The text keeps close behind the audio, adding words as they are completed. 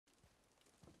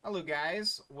Hello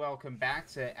guys, welcome back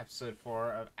to episode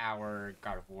 4 of our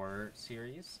God of War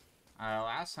series.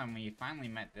 Last time we finally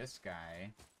met this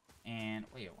guy, and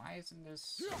wait, why isn't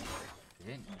this...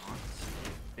 Did it not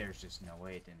save? There's just no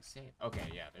way it didn't save. Okay,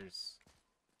 yeah, there's...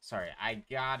 Sorry, I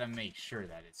gotta make sure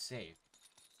that it's saved.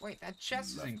 Wait, that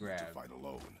chest isn't grabbed. To fight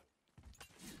alone.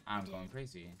 I'm going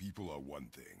crazy. People are one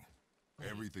thing.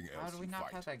 Everything else How do we you not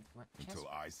fight have that chest? until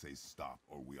I say stop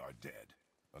or we are dead.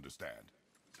 Understand?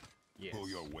 Yes. Pull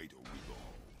your weight or we go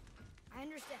home. I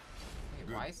understand.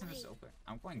 Wait, why isn't this open?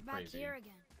 I'm going Back crazy. here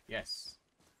again. Yes.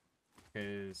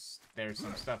 Because there's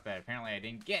some stuff that apparently I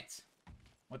didn't get.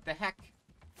 What the heck?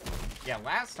 Yeah,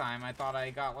 last time I thought I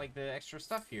got, like, the extra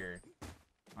stuff here.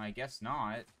 I guess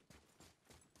not.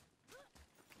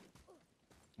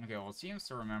 Okay, well, it seems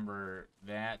to remember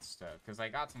that stuff. Because I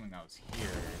got something that was here.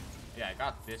 Yeah, I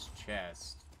got this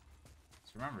chest.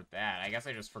 So remember that. I guess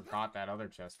I just forgot that other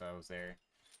chest that was there.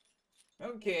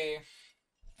 Okay.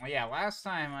 Well, yeah, last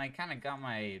time I kind of got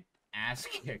my ass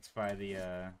kicked by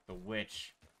the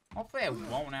witch. Hopefully I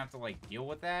won't have to, like, deal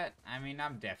with that. I mean,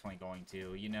 I'm definitely going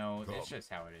to, you know, it's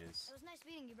just how it is. It was nice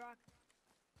meeting you, Brock.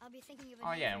 I'll be thinking of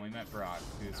Oh, yeah, and we met Brock,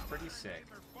 who's pretty sick.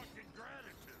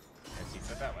 Yes, he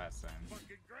said that last time.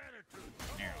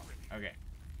 There. Okay.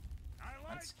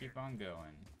 Let's keep on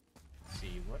going. Let's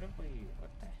see, what the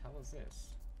hell is this?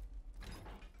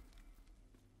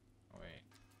 Oh, wait.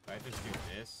 If I just do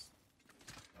this...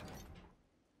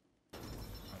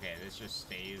 Okay, this just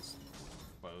stays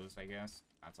closed, I guess.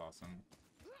 That's awesome.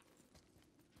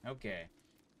 Okay.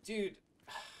 Dude.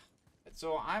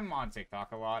 So, I'm on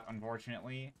TikTok a lot,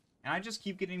 unfortunately. And I just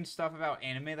keep getting stuff about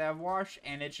anime that I've watched,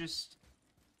 and it just...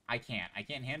 I can't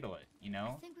handle it, you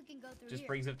know? I think we can go through Just here.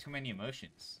 brings up too many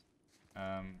emotions.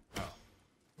 Oh.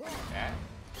 That?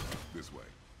 This way.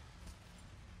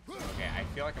 Okay, I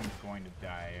feel like I'm going to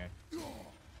die.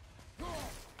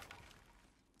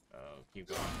 Oh, keep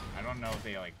going. I don't know if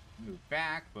they, like, move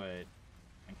back, but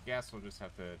I guess we'll just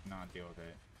have to not deal with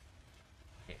it.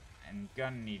 Okay, I'm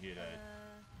gonna need you to...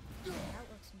 That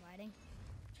looks inviting.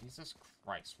 Jesus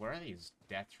Christ, what are these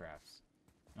death traps?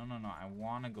 No, I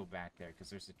want to go back there, because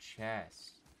there's a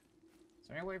chest. Is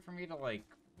there any way for me to, like,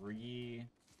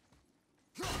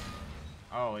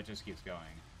 Oh, it just keeps going.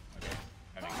 Okay,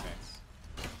 that makes sense.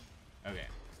 Okay.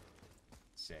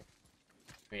 Sick.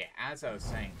 But yeah, as I was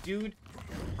saying, dude,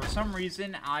 for some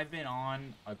reason, I've been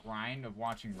on a grind of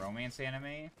watching romance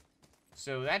anime.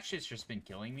 So that shit's just been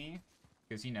killing me.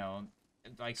 Because, you know,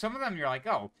 like, some of them you're like,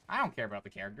 oh, I don't care about the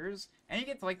characters. And you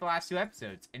get to, like, the last 2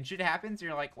 episodes, and shit happens, and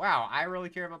you're like, wow, I really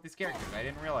care about these characters. I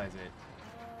didn't realize it.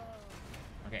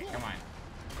 Okay, come on.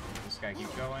 Just gotta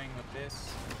keep going with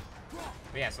this.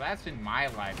 But yeah, so that's been my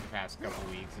life the past couple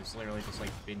weeks. It's literally just,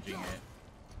 like, binging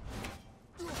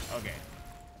it. Okay.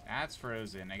 That's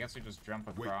frozen. I guess we just jump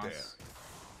across.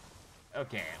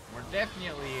 Okay, we're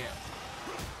definitely...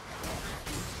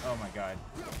 Oh my god.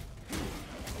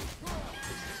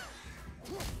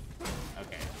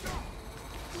 Okay.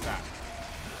 Stop.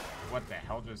 What the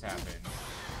hell just happened?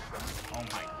 Oh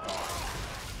my god.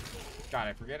 God,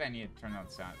 I forget I need to turn on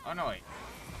the sound. Oh no, wait.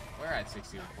 We're at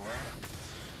 60 before.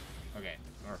 Okay,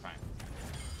 we're fine.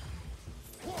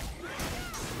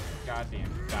 God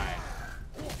damn, die.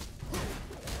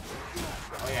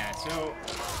 Oh yeah, so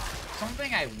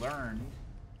something I learned,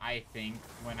 I think,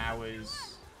 when I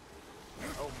was...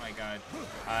 Oh my god.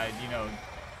 You know...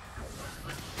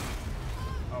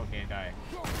 Okay, die.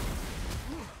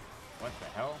 What the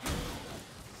hell?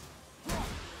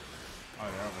 Oh,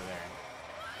 they're over there.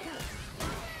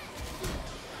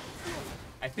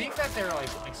 I think that they're, like,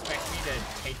 expecting me to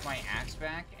take my axe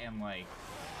back and, like,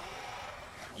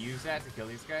 use that to kill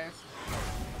these guys.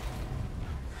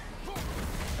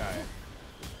 Die.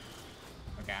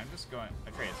 Okay, I'm just going...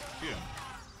 Atreus, shoot him.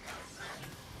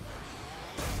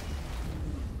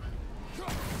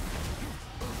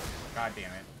 God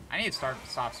damn it. I need to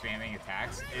stop spamming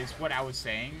attacks, is what I was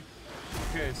saying.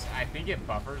 Because I think it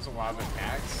buffers a lot of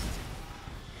attacks.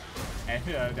 And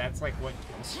that's like what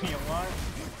kills me a lot.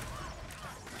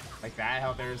 Like that,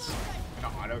 how there's an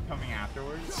auto coming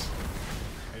afterwards.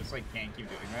 I just like can't keep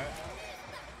doing that.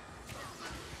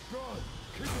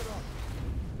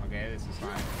 Okay, this is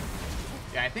fine.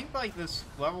 Yeah, I think like this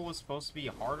level was supposed to be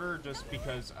harder just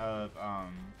because of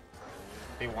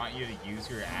they want you to use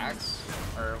your axe,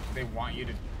 or they want you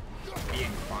to be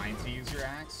inclined to use your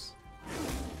axe.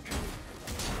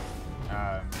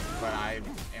 But I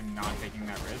am not taking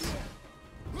that risk.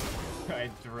 I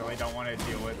really don't want to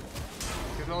deal with,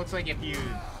 because it looks like if you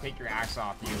take your axe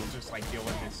off, you'll just like deal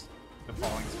with the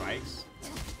falling spikes.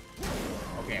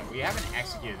 Okay, we haven't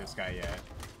executed this guy yet.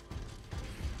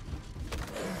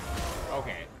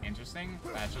 Okay, thing.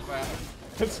 That's just what happened.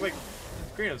 It's like,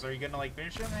 Kratos, are you gonna like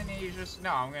finish him? And he's just,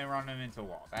 no, I'm gonna run him into a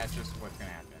wall. That's just what's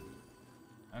gonna happen.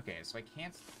 Okay, so I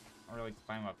can't really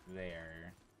climb up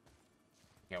there.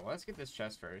 Okay, well, let's get this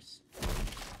chest first.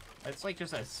 Let's like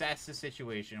just assess the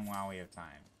situation while we have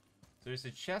time. So there's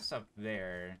a chest up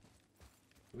there.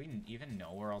 Do we even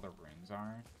know where all the runes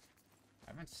are?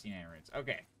 I haven't seen any runes.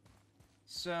 Okay.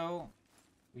 So,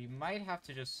 we might have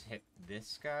to just hit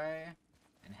this guy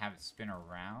and have it spin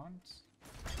around.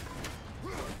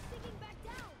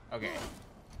 Okay.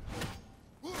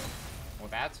 Well,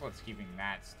 that's what's keeping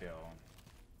that still.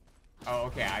 Oh,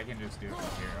 okay, I can just do it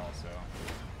from here also.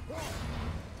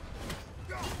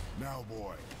 Now,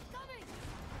 boy.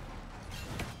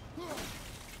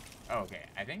 Okay,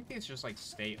 I think these just like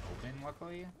stay open,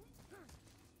 luckily.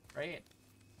 Right?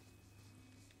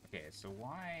 Okay, so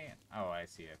why... Oh, I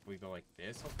see. If we go like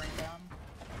this, it'll bring it down.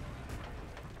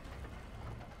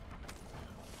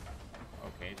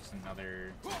 Okay, just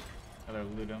another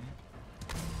Ludum.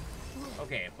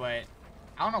 Okay, but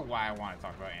I don't know why I want to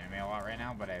talk about anime a lot right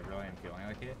now, but I really am feeling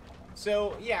like it.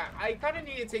 So, yeah, I kind of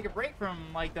need to take a break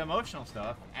from, like, the emotional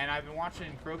stuff, and I've been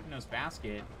watching Kuroko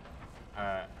Basket.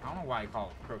 I don't know why I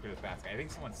call it Kuroko's Basket. I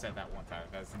think someone said that one time.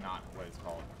 That's not what it's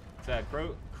called. It's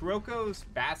Kuroko's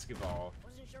Basketball,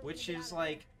 which is,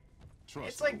 like,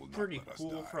 it's, like, pretty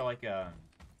cool for, like, a...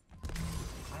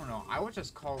 I don't know. I would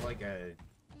just call it, like, a...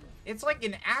 It's like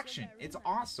an action. It's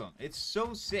awesome. It's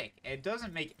so sick. It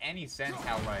doesn't make any sense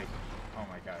how, like... Oh,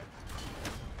 my God.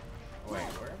 Wait,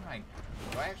 where am I...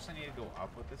 Do I actually need to go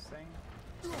up with this thing?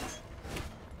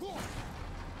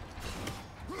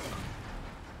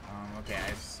 Okay,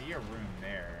 I see a rune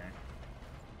there.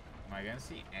 Am I gonna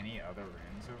see any other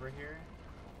runes over here?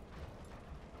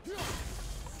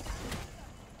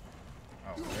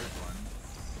 Oh, there's one.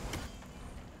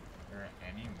 Are there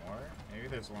any more? Maybe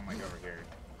there's one, like, over here.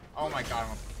 Oh my God,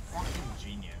 I'm a fucking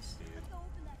genius, dude.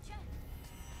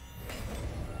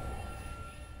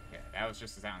 Okay, that was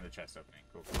just the sound of the chest opening.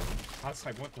 Cool, cool. I was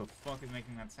like, what the fuck is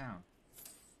making that sound?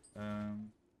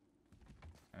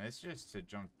 And it's just to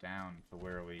jump down to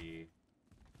where we...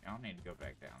 I don't need to go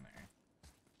back down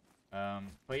there.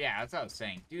 But yeah, that's what I was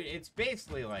saying. Dude, it's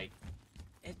basically like...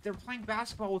 they're playing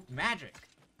basketball with magic.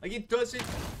 Like, it doesn't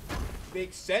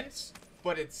make sense,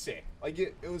 but it's sick. Like,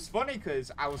 it was funny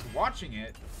because I was watching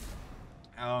it.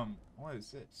 What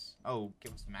is this? Oh,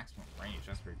 give us maximum range.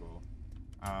 That's pretty cool.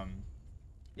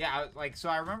 Yeah, like, so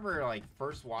I remember, like,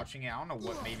 first watching it. I don't know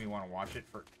what made me want to watch it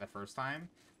for the first time.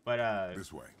 But,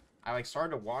 This way. I, like,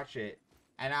 started to watch it,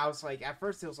 and I was like, at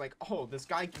first it was like, oh, this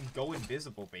guy can go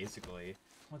invisible, basically.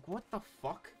 I'm like, what the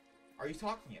fuck are you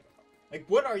talking about? Like,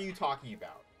 what are you talking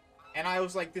about? And I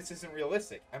was like, this isn't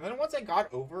realistic. And then once I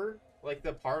got over, like,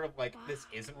 the part of, like, this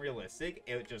isn't realistic,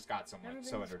 it just got so much,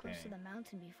 so entertaining. Never been this close to the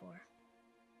mountain before.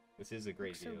 This is a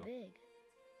great view. So big.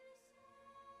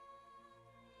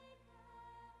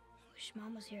 Wish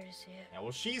Mom was here to see it. Yeah,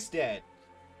 well, she's dead.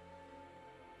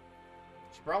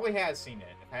 She probably has seen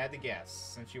it, if I had to guess,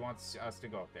 since she wants us to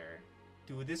go up there.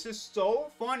 Dude, this is so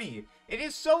funny. It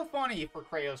is so funny for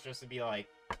Kratos just to be like,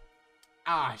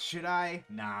 ah, should I?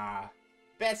 Nah,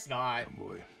 best not. Oh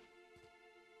boy.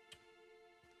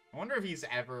 I wonder if he's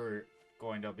ever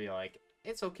going to be like,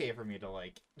 it's okay for me to,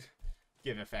 like,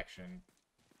 give affection.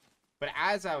 But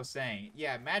as I was saying,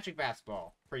 yeah, Magic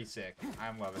Basketball, pretty sick.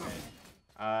 I'm loving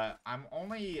it. I'm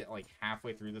only, like,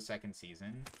 halfway through the second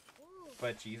season.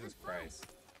 But Jesus Christ.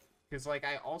 Because, like,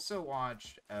 I also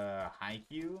watched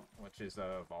Haikyuu, which is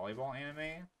a volleyball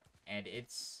anime. And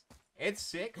it's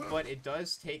sick, but it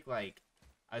does take, like,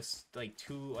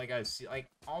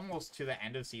 almost to the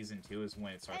end of season 2 is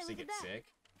when it starts to get sick.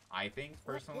 I think,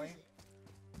 personally.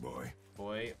 Boy.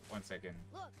 Boy, 1 second.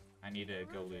 Look, I need to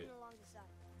go loot. along the side.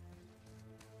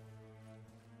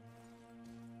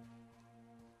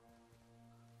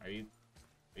 Are you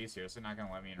seriously not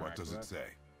gonna let me interact What does with it that? say?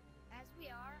 As we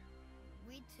are,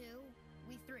 we two,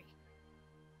 we three.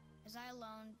 As I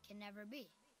alone can never be.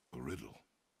 A riddle.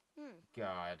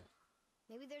 God.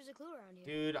 Maybe there's a clue around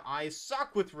here. Dude, I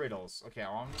suck with riddles. Okay,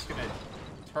 well, I'm just gonna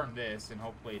turn this and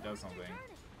hopefully it does something.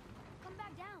 Come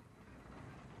back down.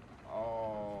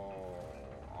 Oh,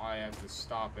 I have to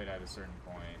stop it at a certain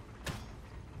point.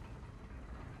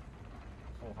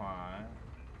 Hold on.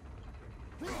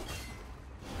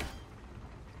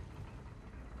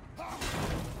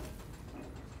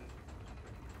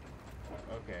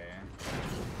 Okay.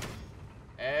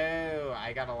 Oh,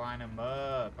 I gotta line them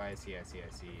up. I see.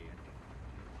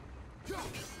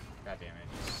 God damn it,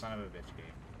 you son of a bitch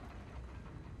game.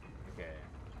 Okay.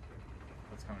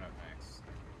 What's coming up next?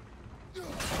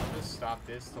 I'll just stop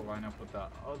this to line up with the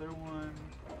other one.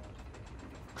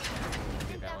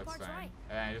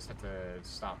 I just have to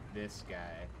stop this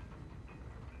guy.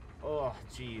 Oh,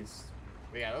 jeez.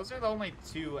 But yeah, those are the only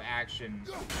two action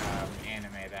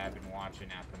anime that I've been watching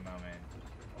at the moment.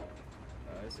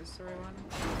 Is this the right one?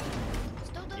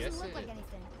 Still doesn't Yes, look like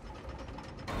anything.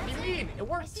 What do you mean? It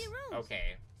works. I see runes.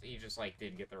 Okay, so you just like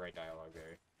didn't get the right dialogue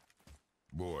there.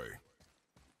 Boy,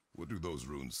 what do those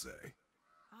runes say?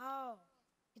 Oh,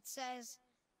 it says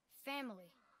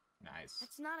family. Nice.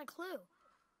 That's not a clue.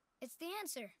 It's the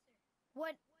answer.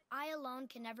 What I alone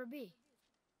can never be.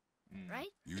 Right?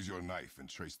 Use your knife and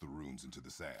trace the runes into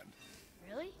the sand.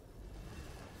 Really?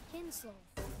 Kinslow.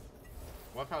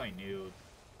 Well, I probably knew.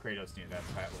 Kratos knew that's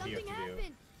what he had Something to do.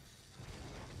 happened.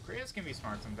 Kratos can be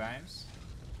smart sometimes.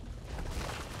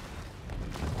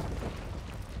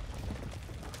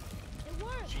 It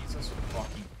worked. Jesus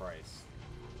fucking Christ.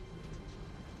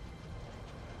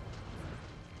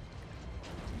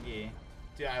 Yeah.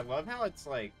 Dude, I love how it's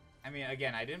like, I mean,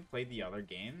 again, I didn't play the other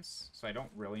games, so I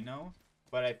don't really know.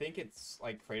 But I think it's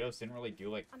like Kratos didn't really do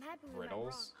like I'm happy we went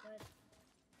riddles. wrong, but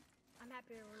I'm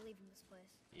happy we're leaving this place.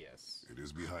 Yes. It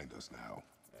is behind us now.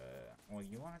 Well,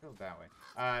 you want to go that way.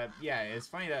 Yeah, it's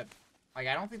funny that, like,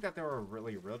 I don't think that there were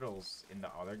really riddles in the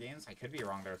other games. I could be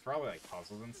wrong. There's probably, like,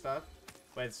 puzzles and stuff.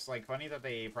 But it's, like, funny that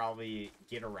they probably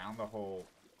get around the whole,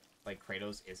 like,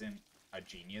 Kratos isn't a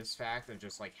genius fact of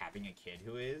just, like, having a kid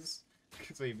who is.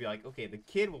 So you'd be like, okay, the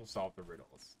kid will solve the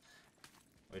riddles.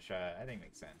 Which, I think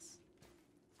makes sense.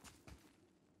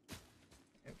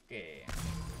 Okay.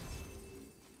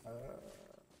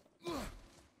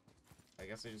 I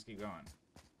guess I just keep going.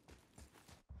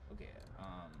 Okay,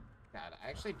 God, I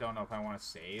actually don't know if I want to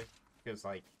save, because,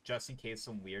 like, just in case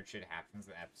some weird shit happens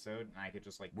in the episode, and I could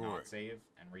just, like, not save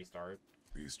and restart.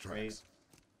 These tracks.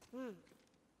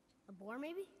 A boar,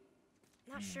 maybe?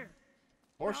 Not sure.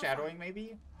 Foreshadowing,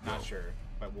 maybe? Not sure,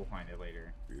 but we'll find it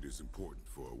later. It is important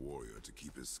for a warrior to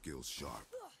keep his skills sharp.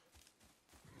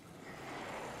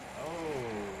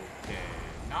 Okay,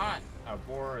 not a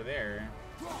boar there.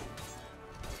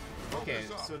 Okay,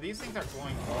 so these things are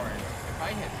glowing orange. If I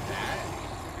hit that,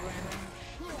 does it do anything?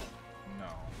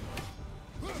 No.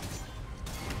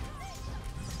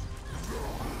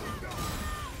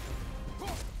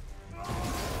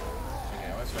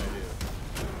 Okay, let's try to do.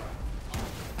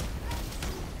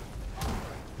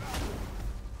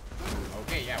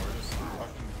 Okay, yeah, we're just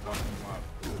fucking them up.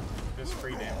 Just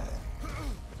free damage.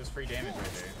 Just free damage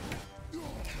right there.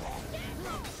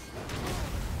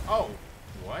 Oh,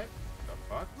 what? The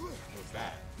fuck? What was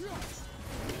that?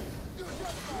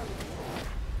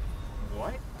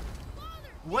 What?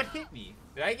 What hit me?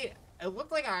 Did I get... It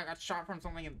looked like I got shot from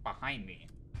something behind me.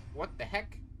 What the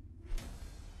heck?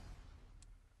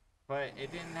 But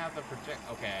it didn't have the project...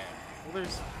 Okay. Well,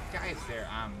 there's guys there.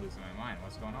 I'm losing my mind.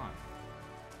 What's going on?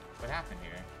 What happened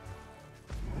here?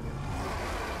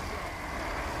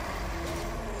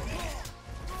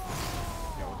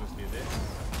 Okay, we'll just do this.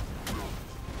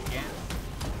 Again.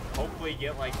 Hopefully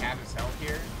get, like, half his health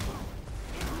here.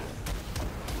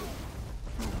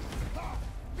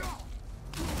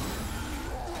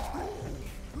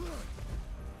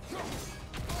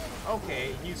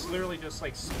 Okay, he's literally just,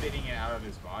 like, spitting it out of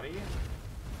his body.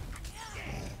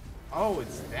 Oh,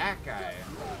 it's that guy.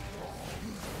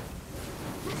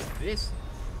 This...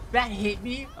 That hit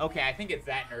me? Okay, I think it's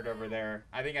that nerd over there.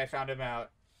 I think I found him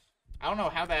out. I don't know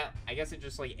how that... I guess it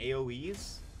just, like,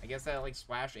 AoEs? I guess that, like,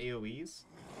 splash AoEs?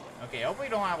 Okay, hopefully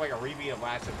we don't have, like, a repeat of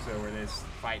last episode where this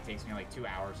fight takes me, like, 2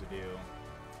 hours to do.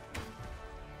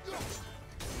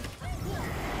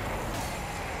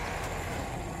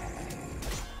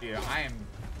 Dude, I am,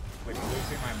 like,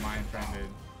 losing my mind trying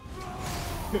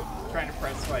to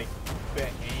press, like, the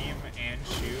aim and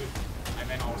shoot, and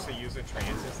then also use a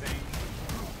transit thing.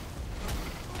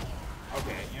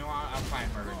 Okay, you know what? I'm fine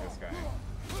murdering this guy.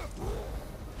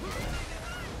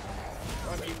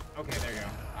 Okay, there you go.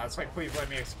 I was like, please let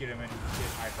me execute him and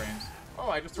get iframes. Oh,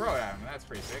 I just throw it at him. That's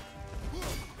pretty sick.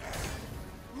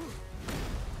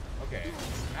 Okay,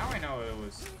 now I know it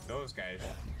was those guys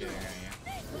getting at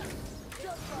you.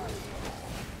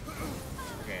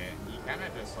 Okay, he kind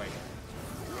of just, like,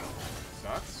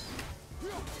 sucks.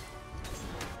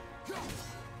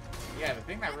 Yeah, the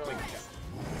thing that really...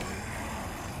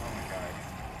 Oh my god.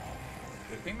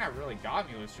 The thing that really got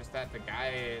me was just that the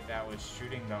guy that was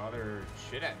shooting the other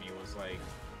shit at me was, like...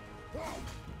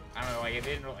 I don't know, like, it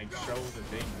didn't really, like, show the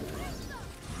thing.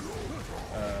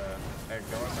 That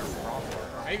goes are wrong for.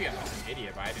 Or maybe I'm just an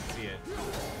idiot, but I didn't see it.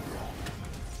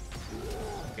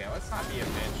 Okay, let's not be a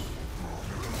bitch.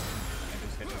 And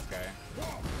just hit this guy.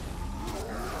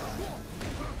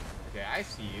 Okay, I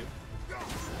see you.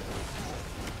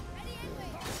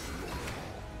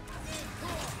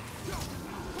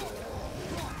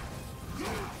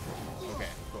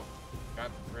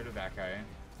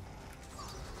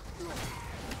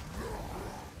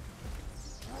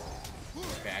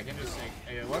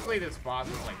 Luckily, this boss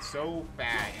is like so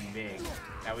fat and big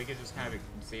that we could just kind of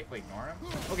safely ignore him.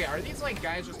 Okay, are these like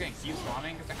guys just gonna keep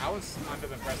spawning? Because I was under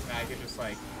the impression that I could just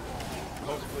like,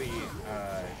 hopefully,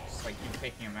 just like keep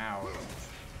taking him out.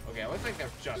 Okay, it looks like they're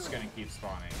just gonna keep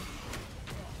spawning,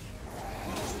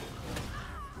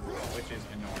 which is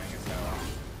annoying as hell.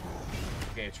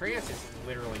 Okay, Atreus is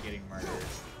literally getting murdered.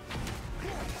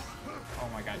 Oh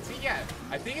my god. See, yeah,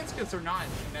 I think it's because they're not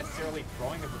necessarily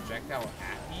throwing the projectile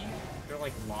at me. They're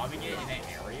like lobbing it in an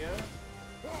area.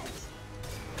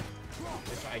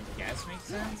 Which I guess makes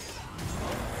sense.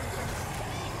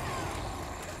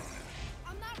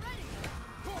 I'm not ready.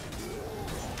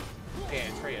 Okay,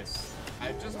 Atreus,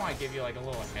 I just want to give you like a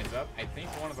little heads up. I think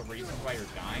one of the reasons why you're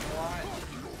dying a lot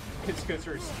is because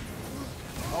there's...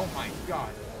 Oh my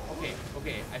god. Okay,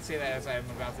 okay, I say that as I'm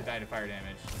about to die to fire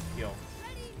damage. Heal.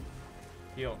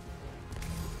 Heal.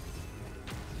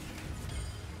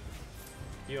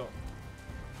 Heal.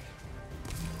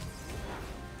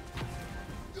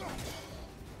 Oh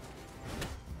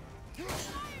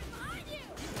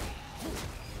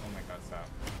my god, stop.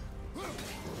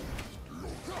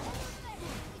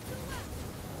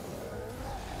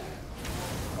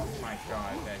 Oh my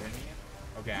god, that hit me?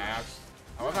 Okay, I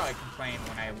love how I complain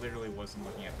when I literally wasn't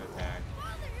looking at the attack.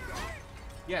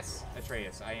 Yes,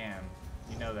 Atreus, I am.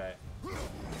 You know that.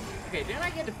 Okay, didn't I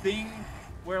get a thing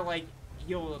where, like,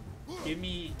 he'll give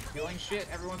me healing shit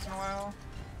every once in a while?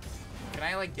 Can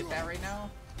I, like, get that right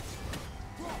now?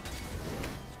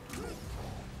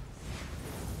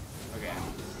 Okay.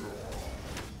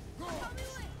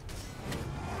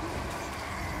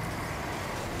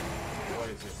 What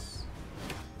is this?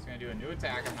 It's gonna do a new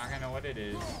attack. I'm not gonna know what it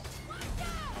is.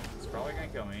 It's probably gonna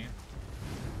kill me.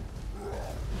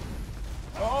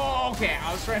 Oh, okay.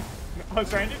 I was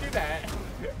trying to do that,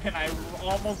 and I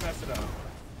almost messed it up.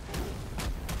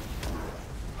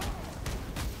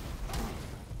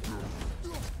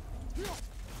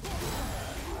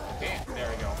 Okay, there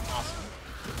we go. Awesome.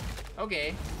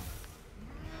 Okay.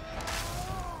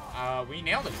 We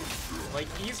nailed it. Like,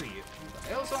 easy.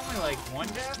 It was only like one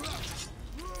death.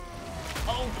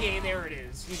 Okay, there it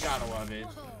is. You gotta love it.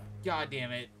 God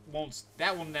damn it.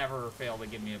 That will never fail to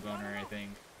give me a boner or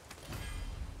anything.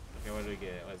 Okay, what do we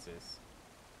get? What's this?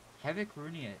 Havoc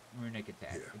runic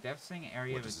attack. Yeah. A devastating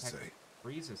area What of does it attack say?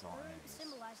 freezes all Runes enemies.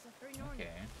 symbolize the three Norn.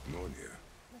 Okay. Nornir.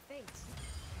 The fates.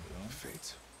 Boom.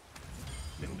 Fate.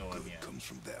 The No good Nornir. comes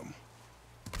from them.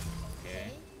 Okay.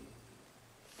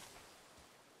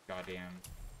 Goddamn.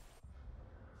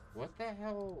 What the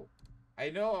hell? I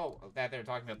know that they're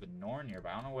talking about the Nornir, but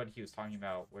I don't know what he was talking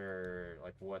about where,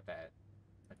 like, what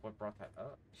brought that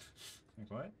up?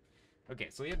 Like, what? Okay,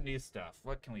 so we have new stuff.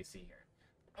 What can we see here?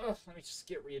 Ugh, let me just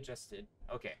get readjusted.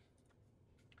 Okay.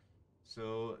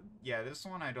 So, yeah, this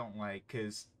one I don't like,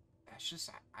 because that's just,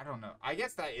 I don't know. I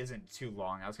guess that isn't too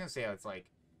long. I was going to say it's like,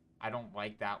 I don't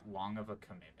like that long of a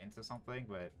commitment to something,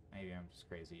 but maybe I'm just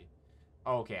crazy.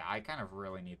 Oh, okay, I kind of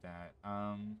really need that.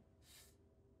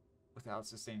 Without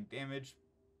sustaining damage.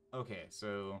 Okay,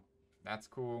 so that's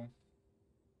cool.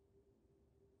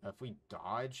 If we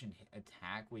dodge and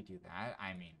attack, we do that.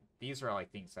 I mean, these are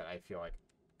like things that I feel like,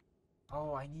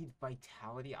 oh, I need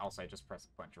vitality. Also, I just pressed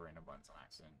a bunch of random buttons on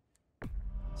accident.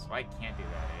 So I can't do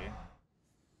that, eh?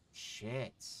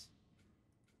 Shit.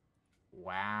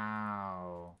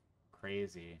 Wow.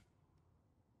 Crazy.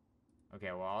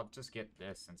 Okay, well, I'll just get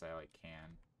this since I, like,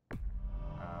 can.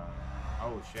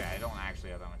 Oh, shit, I don't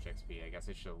actually have that much XP. I guess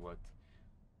I should have looked.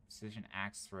 Precision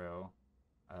axe throw.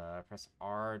 Press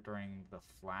R during the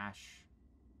flash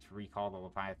to recall the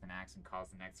Leviathan axe and cause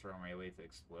the next throw melee to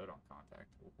explode on contact.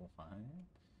 What?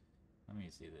 Let me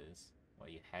see this.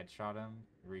 What, you headshot him?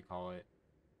 Recall it.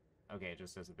 Okay, it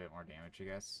just does a bit more damage, I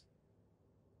guess.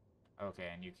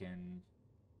 Okay, and you can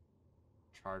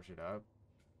charge it up.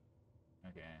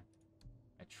 Okay.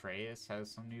 Atreus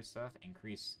has some new stuff.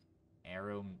 Increase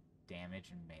arrow damage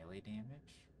and melee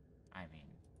damage. I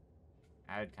mean,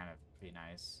 that would kind of be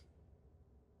nice.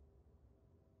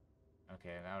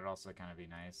 Okay, that would also kind of be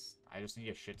nice. I just need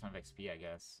a shit ton of XP, I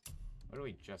guess. What do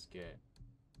we just get?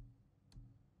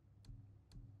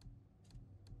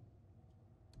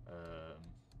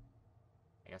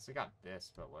 I guess we got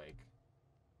this, but like...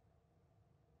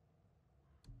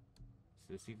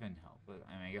 Does this even help with...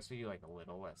 I mean, I guess we do like a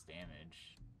little less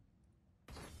damage.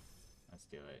 Let's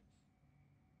do it.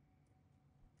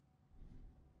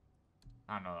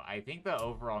 I don't know. I think the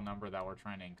overall number that we're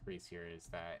trying to increase here is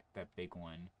that big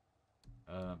one.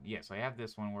 Yeah, so I have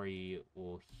this one where he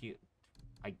will heal,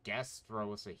 I guess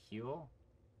throw us a heal.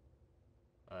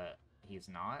 He's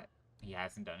not. He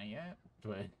hasn't done it yet,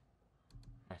 but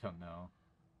I don't know.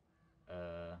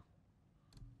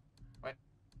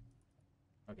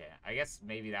 Okay, I guess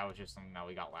maybe that was just something that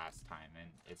we got last time, and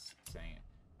it's saying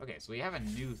it. Okay, so we have a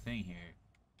new thing here.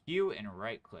 Q and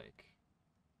right-click.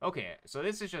 Okay, so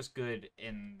this is just good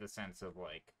in the sense of,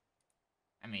 like,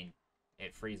 I mean,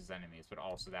 it freezes enemies, but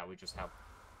also that we just have,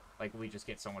 like, we just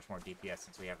get so much more DPS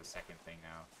since we have a second thing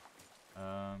now.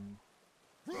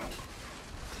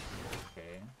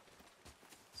 Okay.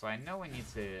 So I know we need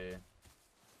to...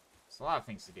 There's a lot of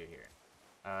things to do here.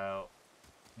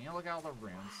 You know, look at all the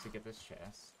runes to get this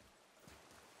chest.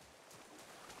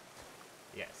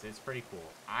 Yes, it's pretty cool.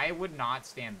 I would not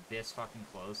stand this fucking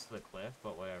close to the cliff,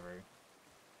 but whatever.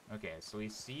 Okay, so we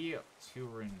see 2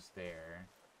 runes there.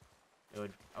 It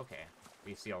would... Okay,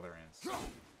 we see all the runes.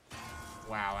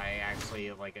 Wow, I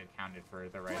actually, like, accounted for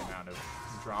the right amount of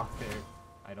drop there.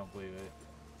 I don't believe it.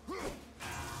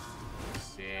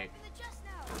 Sick.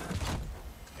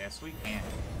 Yes, we can.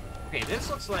 Okay, this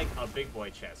looks like a big boy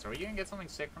chest. Are we gonna get something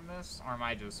sick from this, or am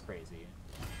I just crazy?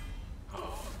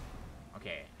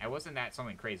 Okay, it wasn't that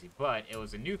something crazy, but it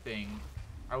was a new thing.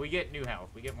 Or we get new health.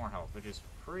 We get more health, which is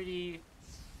pretty...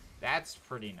 That's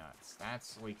pretty nuts.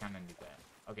 We kind of need that.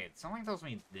 Okay, something tells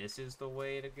me this is the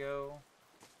way to go.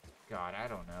 God, I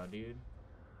don't know, dude.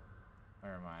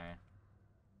 Where am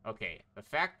I? Okay, the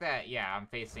fact that, yeah, I'm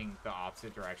facing the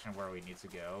opposite direction of where we need to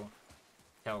go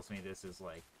tells me this is,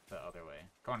 like, the other way.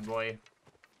 Come on, boy.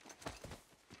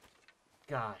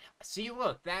 God. See,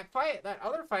 look, that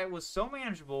other fight was so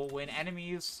manageable when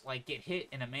enemies, like, get hit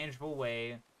in a manageable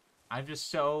way. I'm just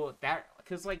so...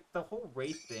 Because, like, the whole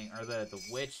wraith thing, or the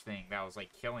witch thing that was,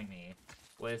 like, killing me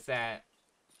was that...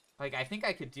 Like, I think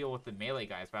I could deal with the melee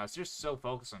guys, but I was just so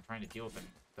focused on trying to deal with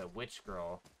the witch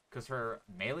girl. Because her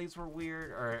melees were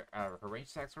weird, or her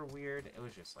range attacks were weird. It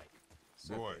was just, like,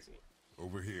 so crazy.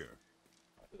 Over here.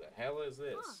 Who the hell is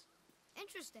this? Huh.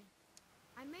 Interesting.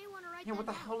 I may want to write Yeah, that what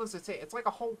the down. hell does it say? It's like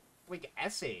a whole, like,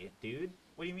 essay, dude.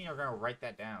 What do you mean you're gonna write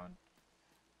that down?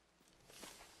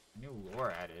 New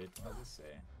lore added. What does it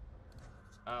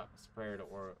say? Sprayer to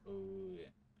or... Ooh,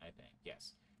 I think.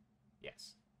 Yes.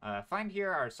 Yes. Find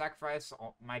here our sacrifice,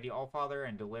 mighty Allfather,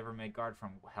 and deliver Midgard from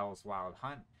Hell's wild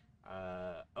hunt.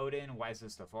 Odin,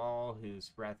 wisest of all, whose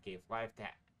breath gave life to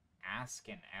Ask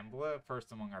and Embla,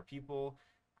 first among our people.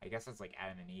 I guess that's like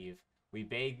Adam and Eve. We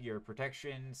beg your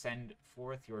protection, send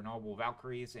forth your noble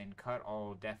Valkyries, and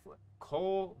cull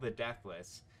the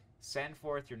deathless. Send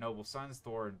forth your noble sons,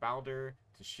 Thor and Balder,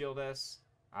 to shield us.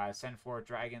 Send forth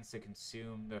dragons to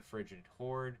consume the frigid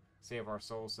horde. Save our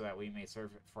souls so that we may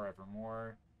serve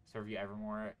you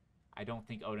evermore. I don't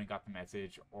think Odin got the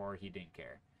message, or he didn't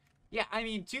care. Yeah, I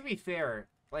mean, to be fair,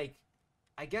 like,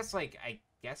 I guess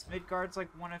Midgard's, like,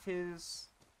 one of his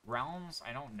realms.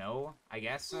 I don't know. I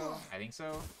guess so. I think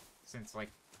so. Since,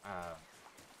 like,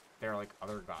 there are, like,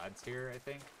 other gods here, I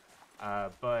think.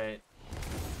 But,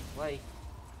 like,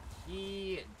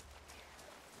 he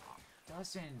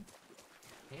doesn't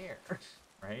care,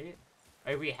 right?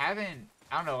 Like, we haven't,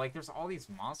 I don't know, like, there's all these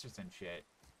monsters and shit.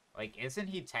 Like, isn't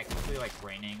he technically, like,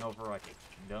 reigning over, like, a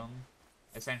kingdom?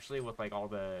 Essentially, with, like, all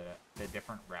the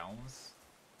different realms?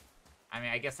 I mean,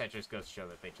 I guess that just goes to show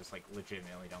that they just, like,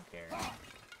 legitimately don't care.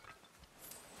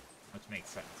 Which makes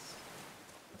sense.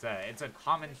 It's a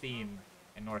common theme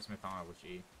in Norse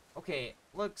mythology. Okay,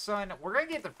 look, son, we're gonna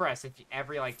get depressed if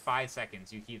every, like, 5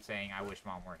 seconds you keep saying, I wish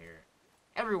Mom were here.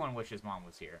 Everyone wishes Mom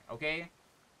was here, okay?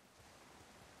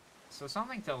 So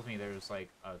something tells me there's, like,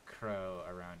 a crow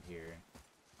around here.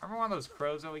 Remember one of those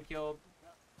crows that we killed?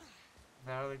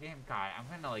 That other game? God, I'm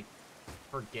gonna, like,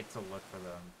 forget to look for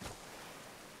them.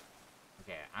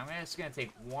 Okay, I'm just gonna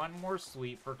take one more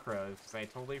sweep for crows, because I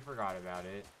totally forgot about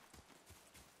it.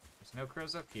 There's no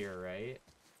crows up here, right?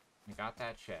 We got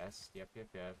that chest. Yep.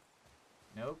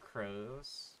 No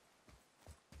crows.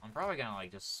 I'm probably gonna,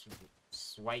 like, just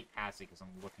swipe past it, because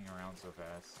I'm looking around so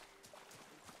fast.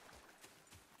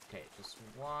 Okay, just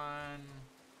one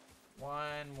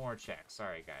more check.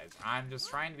 Sorry, guys. I'm just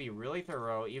trying to be really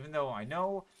thorough, even though I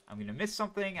know I'm going to miss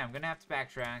something. I'm going to have to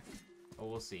backtrack, but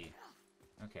we'll see.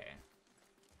 Okay.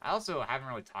 I also haven't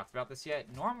really talked about this yet.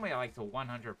 Normally, I like to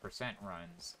 100%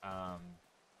 runs.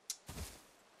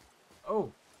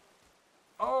 Oh,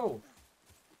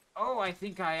 I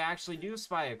think I actually do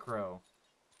spy a crow.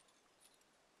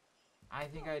 I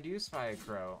think I do spy a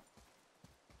crow.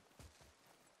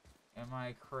 Am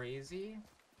I crazy?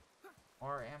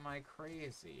 Or am I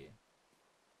crazy?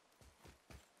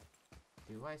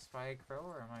 Do I spy a crow,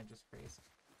 or am I just crazy?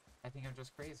 I think I'm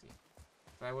just crazy.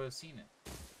 But I would have seen it.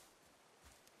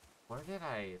 Where did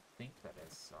I think that I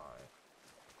saw it?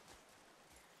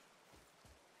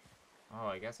 Oh,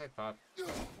 I guess I thought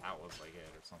that was like it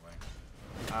or something.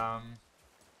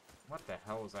 What the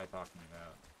hell was I talking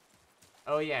about?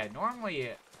 Oh yeah, normally,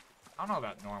 I don't know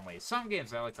about normally. Some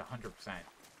games I like to 100%.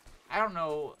 I don't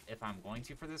know if I'm going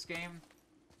to for this game.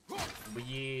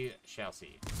 We shall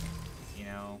see. You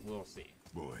know, we'll see.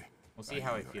 Boy, We'll see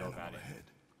how I feel animal about it. ahead.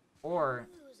 Or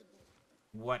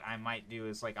what I might do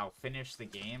is like I'll finish the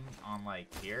game on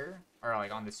like here or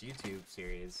like on this YouTube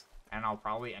series, and I'll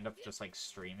probably end up just like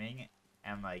streaming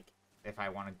and like if I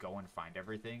want to go and find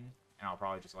everything, and I'll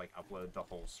probably just like upload the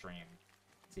whole stream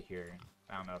to here.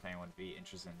 I don't know if anyone would be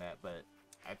interested in that, but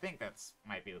I think that's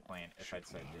might be the plan if I'd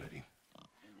said it. Ready.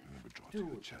 Remember, draw to the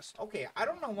Dude, chest. okay, I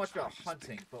don't know much about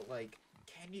hunting, but like,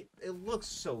 can you? It looks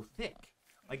so thick.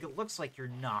 Like it looks like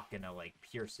you're not gonna like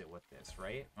pierce it with this,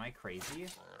 right? Am I crazy?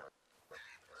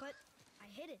 But I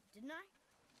hit it, didn't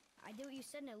I? I did what you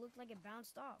said and it looked like it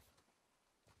bounced off.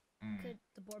 Could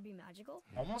the board be magical?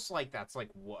 Almost like that's like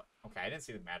what? Okay, I didn't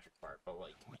see the magic part, but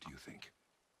like. What do you think?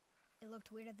 It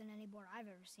looked weirder than any board I've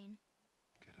ever seen.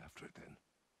 Get after it then.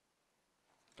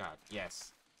 God,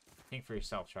 yes. Think for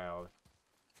yourself, child.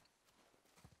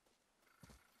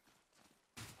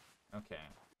 Okay.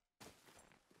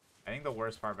 I think the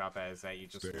worst part about that is that you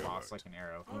just Stay lost alert. like an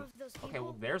arrow. All of those Okay, people-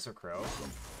 well there's a crow.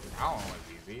 That one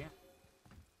was easy.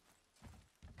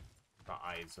 The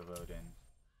Eyes of Odin.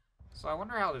 So I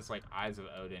wonder how this like Eyes of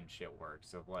Odin shit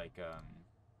works. Of like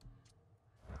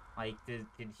did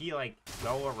he like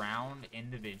go around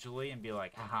individually and be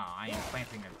like, haha, I am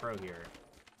planting a crow here?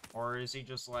 Or is he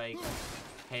just like,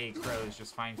 hey crows,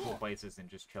 just find cool places and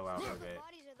just chill out for a bit?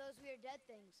 Bodies are those weird dead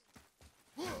things.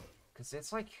 Cause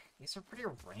it's like, these are pretty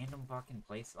random fucking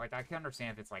places. Like I can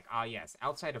understand if it's like, ah yes,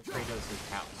 outside of Kratos'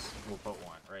 house, we'll put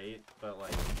one, right? But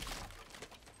like,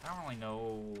 I don't really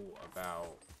know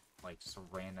about like just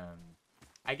random.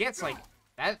 I guess like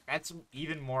that's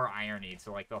even more irony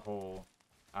to like the whole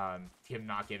him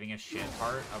not giving a shit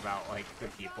part about like the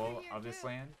people of this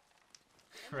land,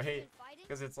 right?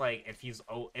 Because it's like if he's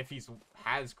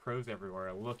has crows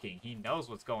everywhere looking, he knows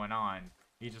what's going on.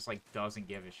 He just like doesn't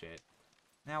give a shit.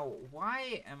 Now,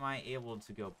 why am I able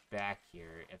to go back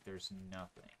here if there's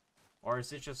nothing? Or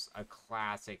is it just a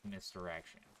classic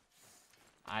misdirection?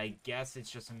 I guess it's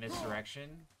just a misdirection,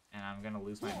 and I'm gonna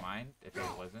lose my mind if it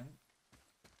wasn't.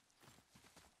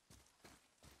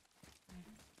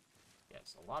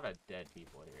 Yes, a lot of dead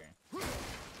people here.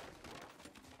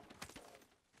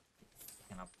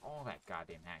 Picking up all that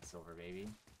goddamn hack silver, baby.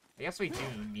 I guess we do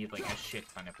need like a shit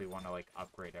ton if we want to like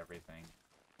upgrade everything.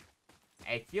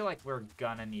 I feel like we're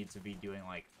gonna need to be doing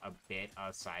like a bit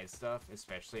of side stuff,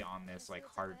 especially on this like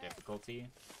hard difficulty,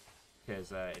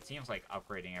 because it seems like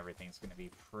upgrading everything's gonna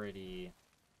be pretty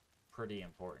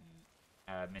important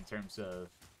in terms of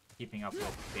keeping up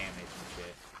with damage and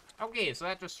shit. Okay, so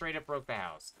that just straight up broke the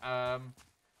house.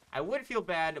 I would feel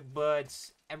bad, but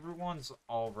everyone's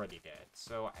already dead,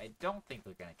 so I don't think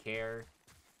they're gonna care.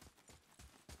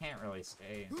 Can't really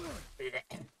say.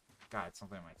 God,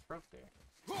 something in my throat there.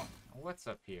 What's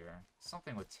up here?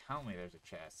 Something would tell me there's a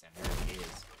chest, and there it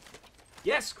is.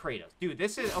 Yes, Kratos! Dude,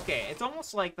 this is... Okay, it's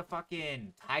almost like the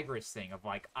fucking Tigress thing of,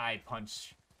 like, I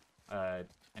punch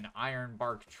an iron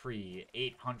bark tree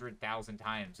 800,000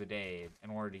 times a day in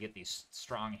order to get these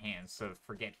strong hands to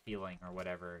forget feeling or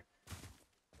whatever.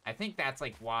 I think that's,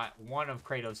 like, one of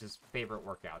Kratos' favorite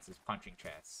workouts is punching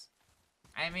chests.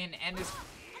 I mean, and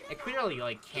it clearly,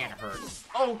 like, can't hurt.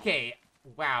 Okay!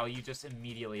 Wow, you just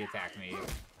immediately attacked me.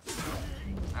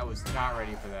 I was not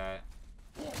ready for that.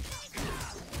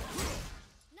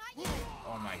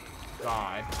 Oh my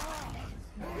god.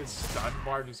 This stun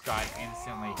bar just got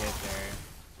instantly hit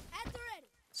there.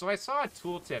 So I saw a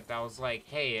tooltip that was like,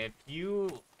 hey, if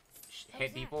you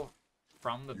hit people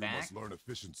from the back... You must learn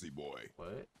efficiency, boy.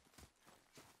 What?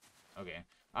 Okay.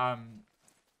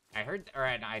 I heard, or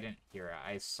I didn't hear it.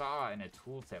 I saw in a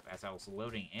tooltip as I was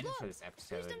loading in for this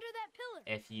episode.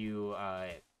 If you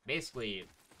basically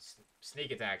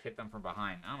sneak attack, hit them from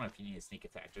behind. I don't know if you need a sneak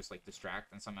attack, just like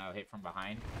distract and somehow hit from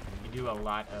behind. You do a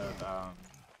lot of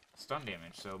stun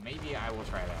damage, so maybe I will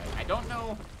try that. I don't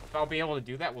know if I'll be able to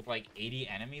do that with like 80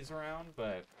 enemies around,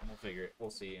 but we'll figure it. We'll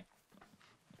see.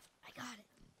 I got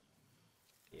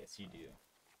it. Yes, you do.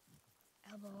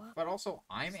 Elbow up. But also,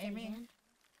 I'm Stay aiming. in.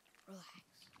 Relax.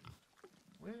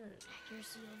 Where?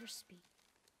 Accuracy over speed.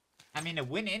 I mean, it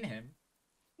went in him.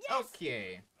 Yes!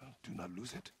 Okay. Do not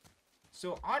lose it.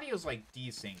 So audio's like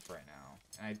desynced right now,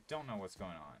 and I don't know what's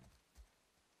going on.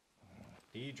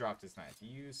 He dropped his knife.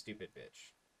 You stupid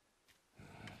bitch.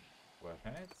 What?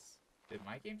 Did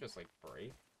my game just like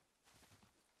break?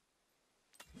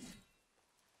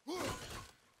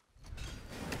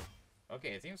 Okay,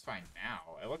 it seems fine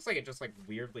now. It looks like it just like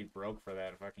weirdly broke for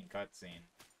that fucking cutscene.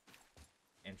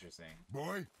 Interesting.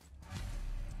 Boy,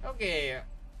 Okay,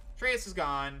 Trace is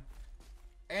gone.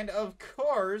 And of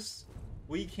course,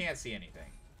 we can't see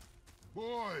anything.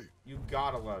 Boy! You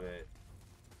gotta love it.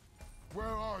 Where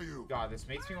are you? God, this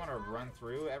makes me want to run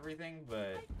through everything, but...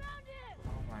 I found it!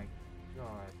 Oh my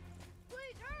god.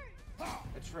 Please hurry!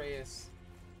 Atreus.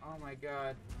 Oh my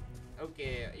god.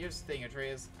 Okay, here's the thing,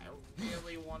 Atreus. I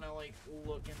really want to, like,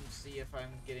 look and see if I'm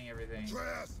getting everything.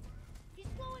 Atreus! He's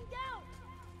slowing down!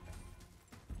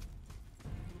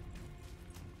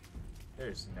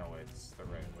 There's no way it's the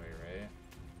right way, right?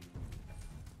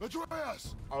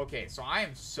 Atreus! Okay, so I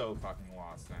am so fucking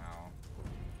lost now.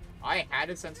 I had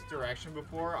a sense of direction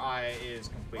before, I is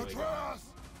completely gone. Atreus!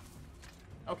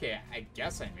 Okay, I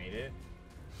guess I made it.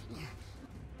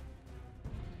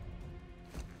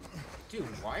 Dude,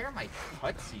 why are my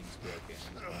cutscenes broken?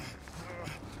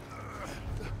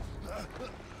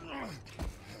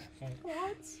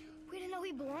 What? We didn't know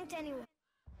he belonged to anyone.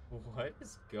 What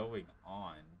is going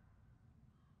on?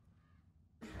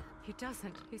 He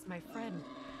doesn't. He's my friend.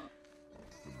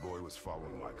 The boy was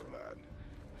following my command.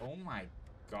 Oh my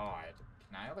god.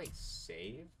 Can I, like,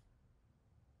 save?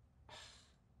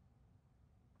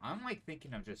 I'm, like,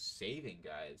 thinking of just saving,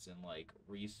 guys, and, like,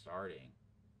 restarting.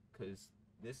 Because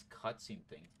this cutscene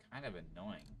thing's kind of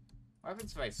annoying. What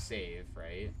happens if I save,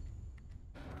 right?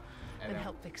 Then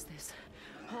help fix this.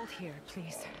 Hold here,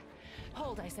 please.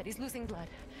 Hold, I said. He's losing blood.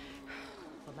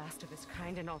 The last of his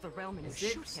kind in all the realm, and you Is shoot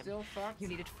it him. still fucked? You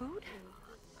needed food?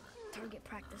 Target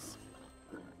practice.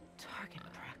 Target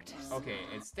practice. Okay,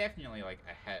 it's definitely, like,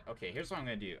 ahead. Okay, here's what I'm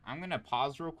gonna do. I'm gonna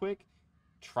pause real quick,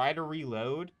 try to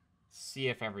reload, see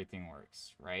if everything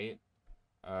works, right?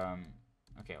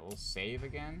 Okay, we'll save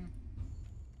again.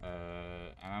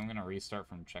 And I'm gonna restart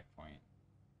from checkpoint.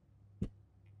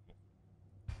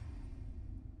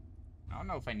 I don't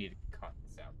know if I need to cut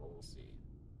this out, but we'll see.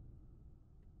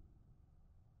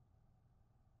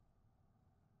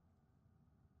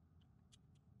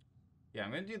 Yeah,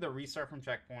 I'm gonna do the restart from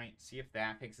checkpoint, see if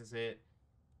that fixes it.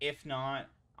 If not,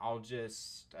 I'll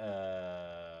just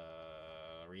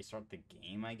restart the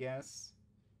game, I guess.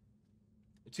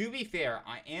 To be fair,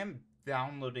 I am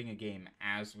downloading a game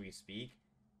as we speak.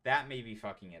 That may be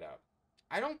fucking it up.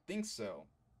 I don't think so.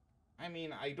 I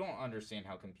mean, I don't understand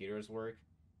how computers work.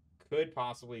 Could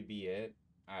possibly be it.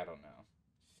 I don't know.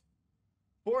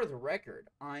 For the record,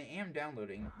 I am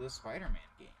downloading the Spider-Man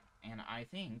game. And I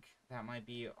think that might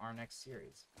be our next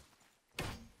series.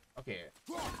 Okay.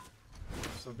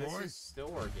 So this is still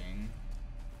working.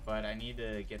 But I need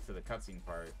to get to the cutscene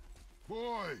part.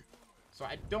 Boy! So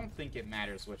I don't think it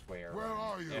matters which way around. Where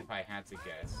are you? If I had to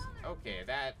guess. Okay,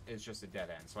 that is just a dead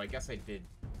end. So I guess I did...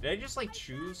 Did I just, like,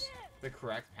 choose the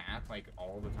correct path, like,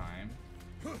 all the time?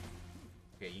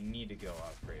 Okay, you need to go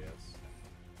up, Kratos.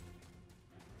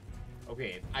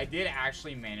 Okay, I did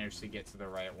actually manage to get to the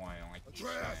right one, like, each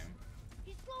Atreus! time.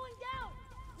 He's slowing down!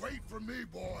 Wait for me,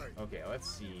 boy! Okay, let's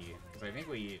see. Because I think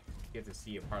we get to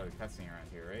see a part of the cutscene around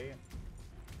here, right?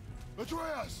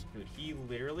 Atreus! Dude, he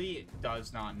literally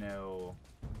does not know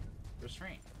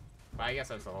restraint. But I guess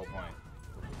that's the whole point.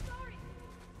 I'm sorry!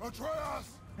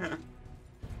 Atreus!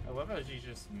 I love how she's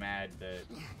just mad that...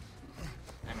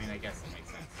 I mean, I guess it makes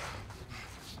sense.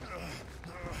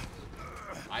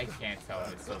 I can't tell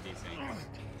if it's still desync.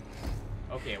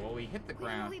 Okay, well, we hit the We didn't know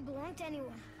ground. he belonged to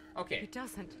anyone. Okay, He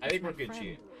doesn't. I think He's we're my Gucci.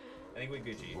 friend. I think we're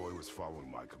The Gucci. boy was following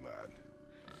my command.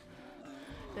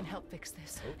 Then help fix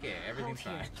this. Okay, everything's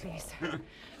Hold fine. here, please.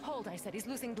 Hold, I said. He's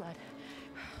losing blood.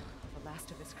 The last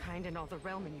of his kind in all the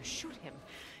realm, and you shoot him.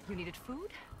 You needed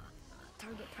food?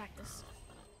 Target practice.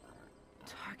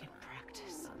 Target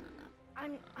practice.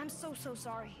 I'm so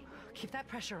sorry. Keep that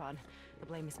pressure on. The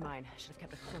blame is mine. I should have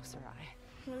kept a closer eye.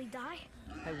 Will he die?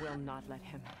 I will not let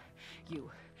him. You.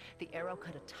 The arrow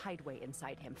cut a tideway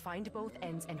inside him. Find both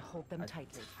ends and hold them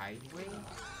tightly. Tideway?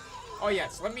 Oh,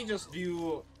 yes, let me just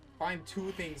find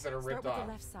two things that are ripped Start with off.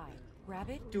 the left side. Grab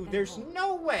it. Dude, then there's hold.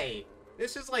 no way!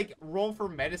 This is like roll for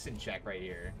medicine check right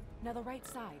here. Now the right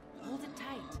side. Hold it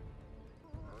tight.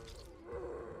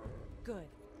 Good.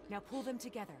 Now pull them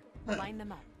together. Line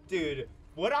them up. Dude,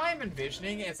 what I'm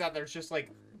envisioning is that there's just like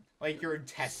your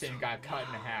intestine got cut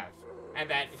in half. And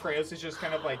that Kratos is just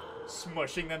kind of like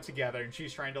smushing them together and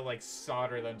she's trying to like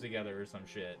solder them together or some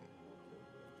shit.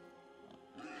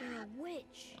 You're a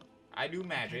witch. I do I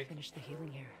magic. can't finish the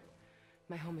healing here.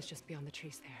 My home is just beyond the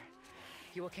trees there.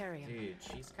 You will carry him. Dude,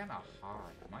 she's kind of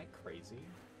hot. Am I crazy?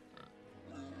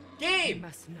 He Game!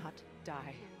 must not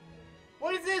die.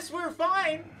 What is this? We're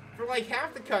fine for like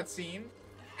half the cutscene.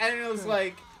 And it was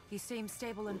like, He seems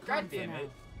stable and God calm for damn now.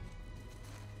 it.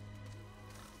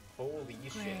 Holy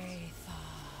shit. Grey thaw.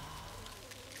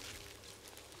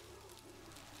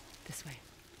 This way.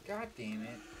 God damn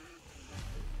it.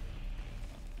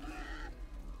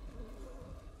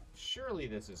 Surely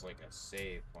this is like a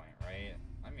save point, right?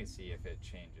 Let me see if it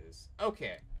changes.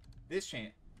 Okay, this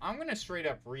change. I'm gonna straight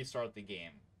up restart the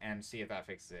game and see if that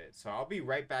fixes it. So I'll be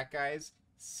right back, guys.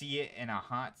 See it in a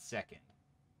hot second.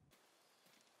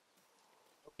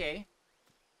 Okay.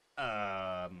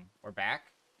 We're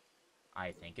back.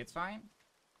 I think it's fine.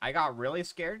 I got really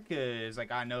scared because I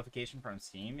got a notification from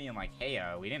Steam being like, hey,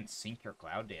 we didn't sync your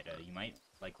cloud data. You might,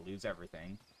 like, lose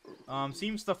everything.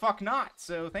 Seems the fuck not.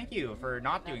 So thank you for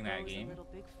not doing that, game. A little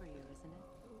big for you, isn't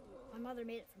it? My mother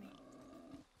made it for me.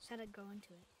 Said I'd grow into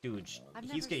it. Dude,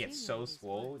 he's gonna get so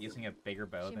swole using a bigger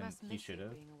bow than he should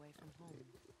have.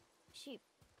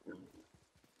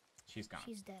 She's gone.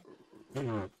 She's dead.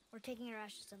 We're taking her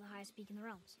ashes to the highest peak in the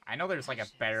realms. I know there's like a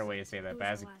better way to say that, but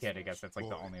as a kid, I guess that's like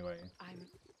the only way. I'm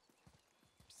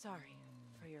sorry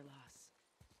for your loss.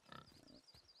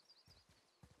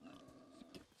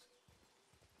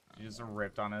 She just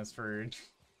ripped on us for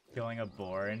killing a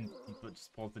boar and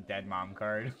just pulls the dead mom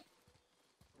card.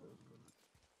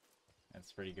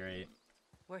 That's pretty great.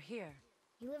 We're here.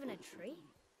 You live in a tree?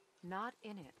 Not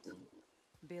in it.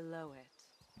 Below it.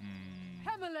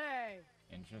 Hemele!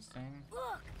 Interesting.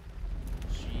 Look!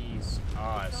 Jeez.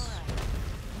 Us.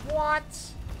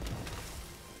 What?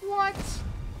 What?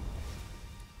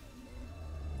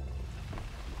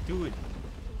 Dude.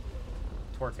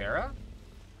 Torterra?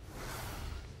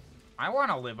 I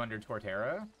want to live under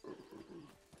Torterra.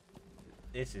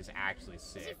 This is actually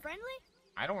sick. Is he friendly?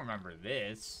 I don't remember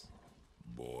this.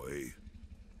 Boy.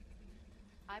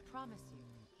 I promise you,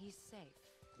 he's safe.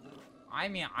 I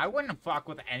mean, I wouldn't fuck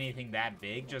with anything that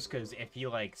big just because if he,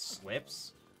 like,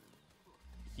 slips,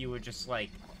 he would just,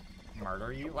 like,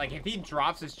 murder you. Like, if he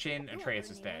drops his chin, Atreus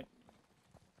is dead.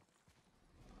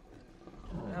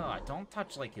 No, don't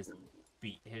touch, like, his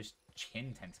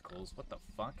chin tentacles. What the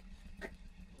fuck?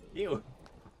 Ew.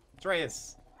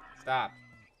 Atreus, stop.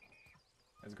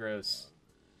 That's gross.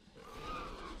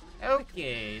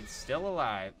 Okay, it's still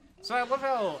alive. So I love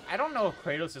how, I don't know if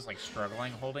Kratos is, like,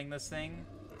 struggling holding this thing.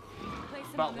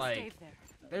 But, like,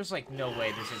 there's, like, no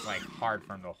way this is, like, hard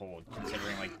for him to hold,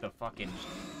 considering, like, the fucking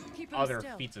other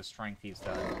feats of strength he's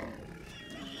done.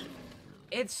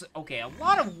 It's, okay, a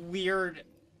lot of weird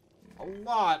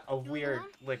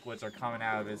liquids are coming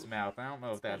out of his mouth. I don't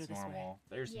know if that's normal.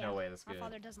 There's no way that's good. My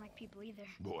father doesn't like people either.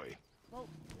 Boy. Well,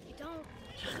 you don't.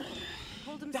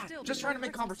 Hold him Dad, still. just trying to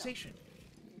make conversation.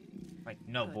 Like,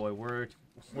 no, boy, we're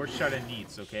shut in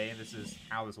needs, okay? This is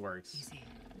how this works. Easy.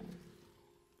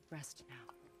 Rest now.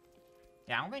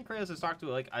 Yeah, I don't think Kratos has talked to,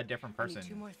 like, a different person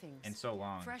Two more things. in so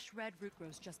long. Fresh red root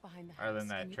grows just behind the house. Other than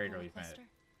that And the trader oil we've met.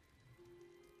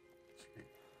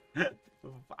 cluster?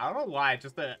 I don't know why,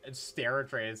 just the stare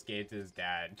Atreus gave to his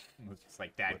dad. It was just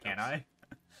like, Dad, can I?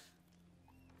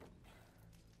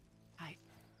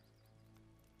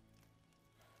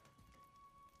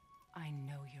 I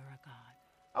know you're a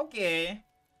god. Okay.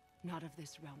 Not of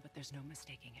this realm, but there's no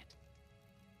mistaking it.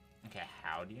 Okay,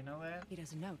 how do you know that? He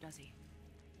doesn't know, does he?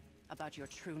 About your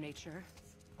true nature?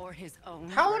 Or his own?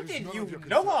 How did you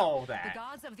know all The that?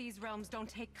 gods of these realms don't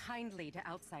take kindly to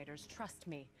outsiders, trust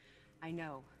me. I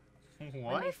know. When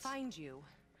What? they find you,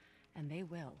 and they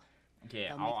will. Okay,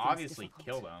 they'll I'll make things obviously difficult.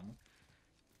 kill them.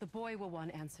 The boy will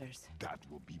want answers. That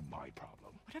will be my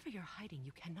problem. Whatever you're hiding,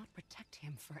 you cannot protect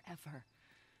him forever.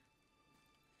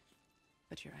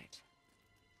 But you're right.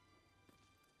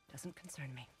 Doesn't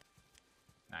concern me.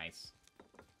 Nice.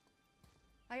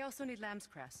 I also need lamb's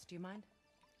cress. Do you mind?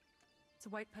 It's a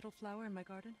white petal flower in my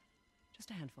garden.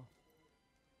 Just a handful.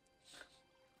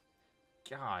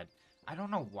 God, I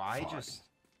don't know why, Fine. just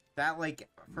that, like,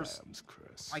 Lamb's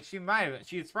cress. like,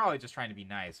 she's probably just trying to be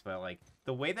nice, but, like,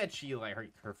 the way that she, like,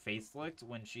 her face looked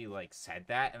when she, like, said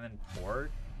that and then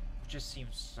poured, just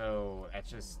seems so, it's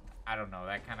just, I don't know,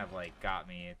 that kind of, like, got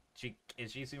me. She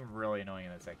seemed really annoying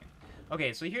in a second.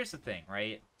 Okay, so here's the thing,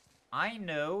 right? I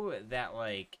know that,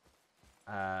 like,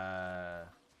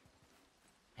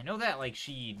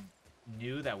 she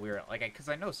knew that we were, like, because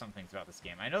I know some things about this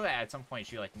game. I know that at some point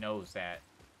she, like, knows that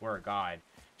we're a god.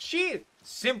 She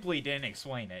simply didn't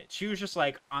explain it. She was just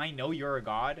like, I know you're a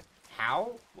god.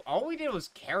 How? All we did was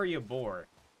carry a boar.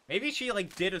 Maybe she,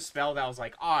 like, did a spell that was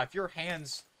like, if your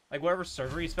hands, like, whatever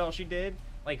surgery spell she did,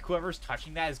 like, whoever's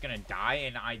touching that is gonna die,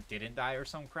 and I didn't die or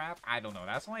some crap. I don't know.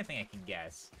 That's the only thing I can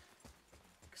guess.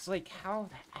 Because, like, how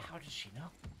does she know?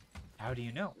 How do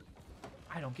you know?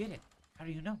 I don't get it. How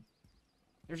do you know?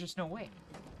 There's just no way.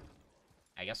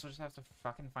 I guess we'll just have to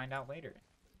fucking find out later.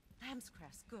 Lamb's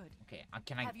cress, good. Okay,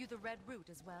 can I... Have you the red root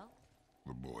as well?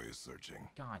 The boy is searching.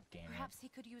 God damn it. Perhaps he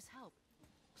could use help.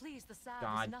 Please, the salve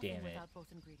God is nothing damn it. without both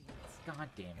ingredients. God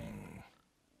damn it.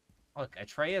 Look,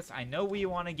 Atreus, I know we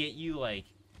want to get you, like,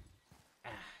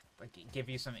 give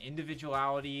you some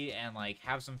individuality and, like,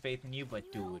 have some faith in you, but,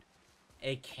 dude,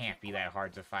 it can't be that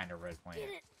hard to find a red plant.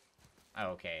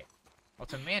 Oh, okay. Well,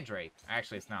 it's a mandrake.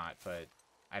 Actually, it's not, but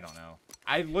I don't know.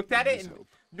 I looked at it, and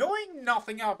knowing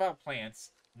nothing about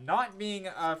plants, not being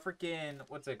a freaking,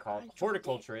 what's it called,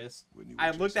 horticulturist,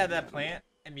 I looked at that plant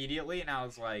immediately, and I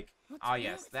was like, oh,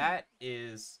 yes, that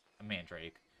is a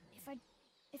mandrake.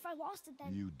 If I lost it,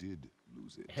 then... You did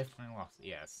lose it. If I lost it,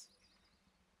 yes.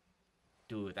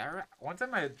 Dude, that one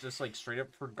time I just, like, straight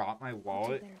up forgot my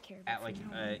wallet at, like,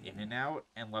 In-N-Out,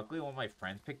 and luckily when my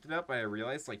friends picked it up, I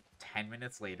realized, like, 10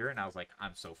 minutes later, and I was like,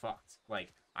 I'm so fucked.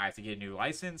 Like, I have to get a new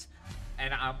license,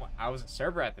 and I was a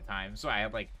server at the time, so I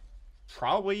had, like,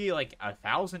 probably, like,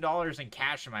 $1,000 in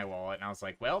cash in my wallet, and I was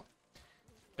like, well,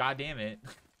 god damn it.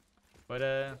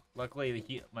 But,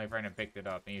 luckily, my friend had picked it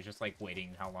up, and he was just, like,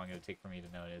 waiting how long it would take for me to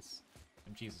notice.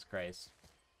 And Jesus Christ.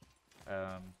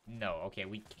 No, okay,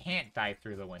 we can't dive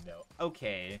through the window.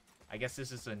 Okay, I guess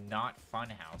this is a not fun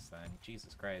house, then.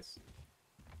 Jesus Christ.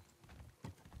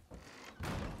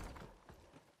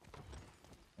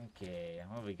 Okay,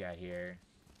 what do we got here?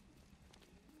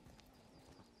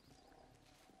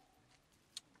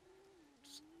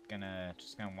 Just gonna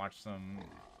watch some...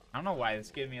 I don't know why,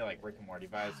 this gave me, like, Rick and Morty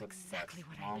vibes with exactly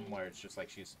that mom, where it's just like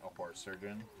she's a horse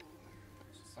surgeon.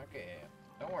 It's just, okay,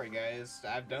 don't worry, guys.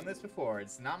 I've done this before.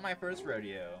 It's not my first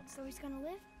rodeo. So he's gonna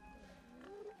live?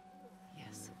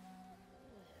 Yes.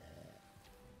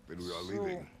 Then we are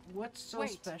leaving. What's so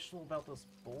special about this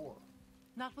boar?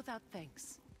 Not without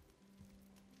thanks.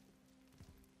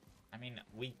 I mean,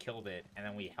 we killed it, and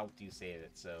then we helped you save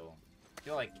it, so... I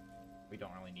feel like we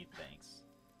don't really need thanks.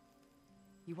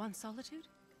 You want solitude?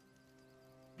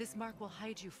 This mark will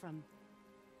hide you from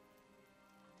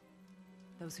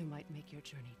those who might make your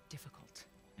journey difficult.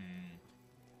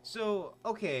 So,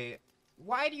 okay,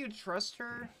 why do you trust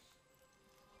her?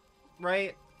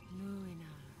 Right?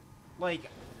 Like,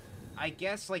 I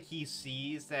guess, like, he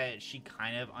sees that she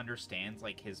kind of understands,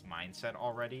 like, his mindset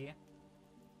already.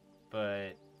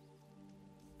 But,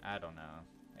 I don't know.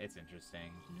 It's interesting.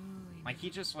 Like,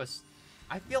 he just was...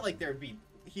 I feel like there'd be...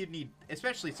 He'd need,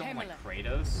 especially someone like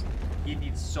Kratos, he'd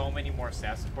need so many more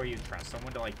steps before you trust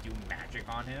someone to, like, do magic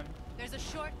on him. There's a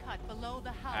shortcut below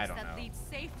the house that leads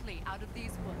safely out of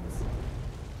these woods.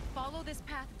 Follow this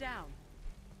path down,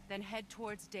 then head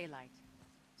towards daylight.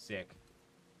 Sick.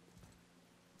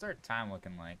 What's our time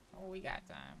looking like? Oh, we got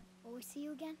time. Will we see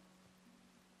you again?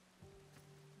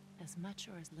 As much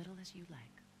or as little as you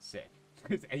like. Sick.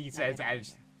 He says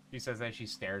as she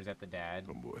stares at the dad.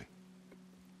 Oh boy.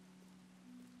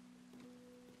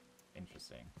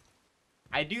 Interesting.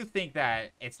 I do think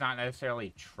that it's not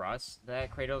necessarily trust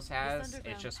that Kratos has.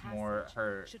 It's just more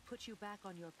her, should put you back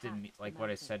on your like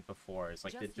what I said before, is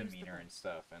like the demeanor and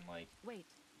stuff, and like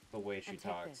the way she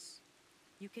talks.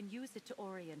 You can use it to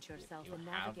orient yourself and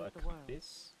navigate the world.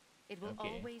 Compass? It will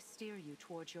always steer you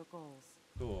towards your goals.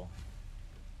 Cool.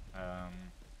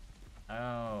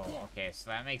 Oh, okay. So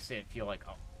that makes it feel like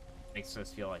makes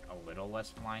us feel like a little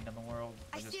less blind in the world.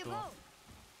 I see a boat.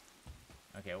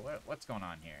 Okay, what's going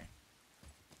on here?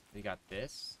 We got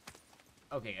this.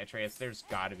 Okay, Atreus, there's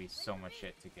gotta be so much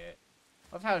shit to get.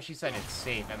 Love how she said it's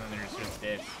safe, and then there's just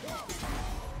this.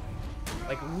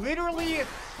 Like, literally,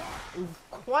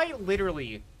 quite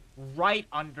literally, right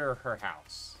under her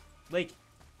house. Like,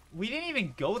 we didn't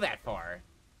even go that far.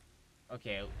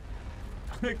 Okay,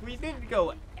 like, we didn't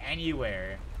go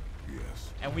anywhere.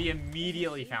 Yes. And we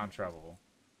immediately found trouble.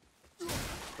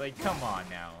 Like, come on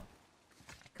now.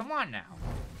 Come on now.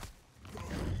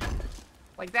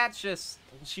 Like, that's just...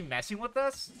 Is she messing with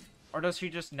us? Or does she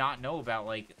just not know about,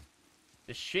 like,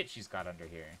 the shit she's got under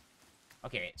here?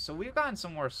 Okay, so we've gotten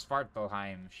some more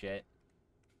Svartalheim shit.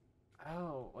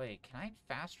 Oh, wait, can I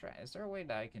fast travel? Is there a way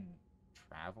that I can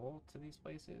travel to these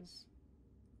places?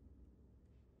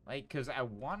 Like, because I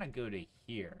want to go to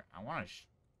here. I want to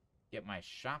get my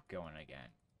shop going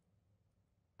again.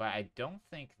 But I don't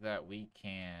think that we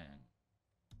can...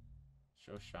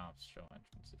 Show shops, show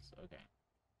entrances. Okay.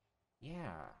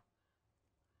 Yeah.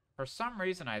 For some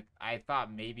reason, I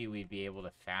thought maybe we'd be able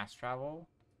to fast travel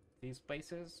these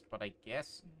places, but I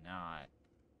guess not.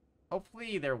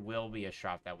 Hopefully there will be a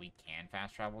shop that we can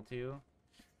fast travel to.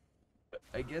 But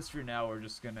I guess for now we're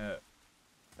just gonna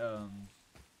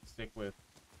stick with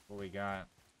what we got.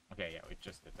 Okay, yeah, we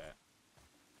just did that.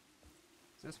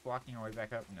 Is this blocking our way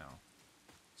back up? No.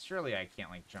 Surely I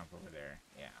can't, like, jump over there.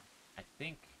 Yeah. I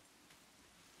think...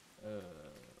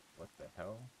 what the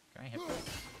hell? Can I hit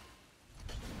this?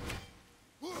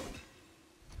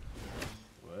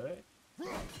 What?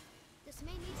 This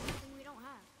may need something we don't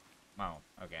have.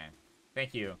 Oh, okay.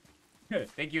 Thank you.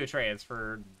 Thank you, Atreus,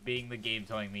 for being the game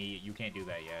telling me you can't do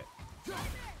that yet.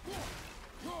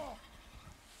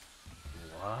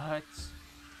 What?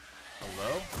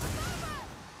 Hello?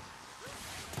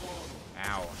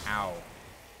 Ow, ow.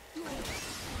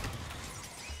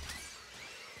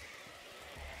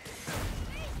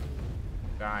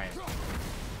 Die.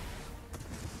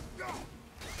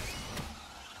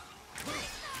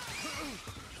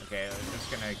 Okay, I'm just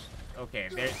gonna... Okay,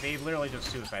 they literally just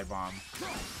suicide bomb.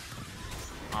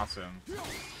 Awesome.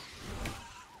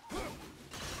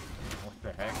 What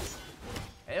the heck?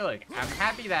 Hey, look, I'm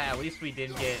happy that at least we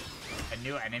did get a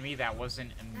new enemy that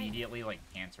wasn't immediately, like,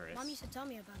 cancerous. Mom used to tell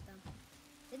me about them.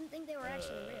 Didn't think they were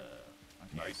actually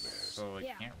real. Okay, so it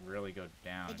can't really go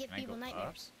down. They give Can I people go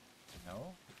nightmares. up?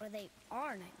 No? Or they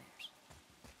are nightmares.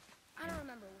 I don't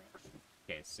remember which.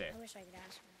 Okay, sick. I wish I could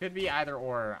ask her. Could be either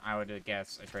or, I would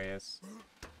guess, Atreus.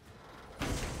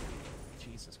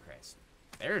 Jesus Christ.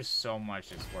 There's so much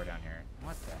to explore down here.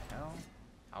 What the hell?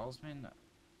 Talisman,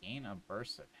 gain a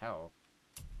burst of health.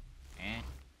 Eh.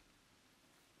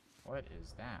 What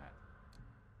is that?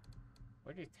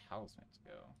 Where do talismans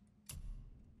go?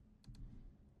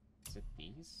 Is it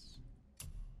these?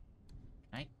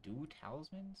 Can I do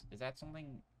talismans? Is that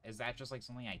something... Is that just like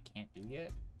something I can't do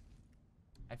yet?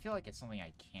 I feel like it's something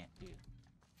I can't do.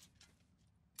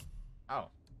 Oh,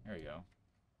 there we go.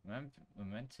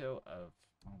 Memento of...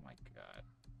 Oh my god.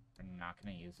 We're not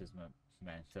gonna use his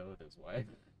memento with his wife.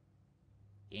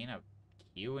 Gain a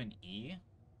Q and E?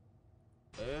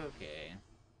 Okay.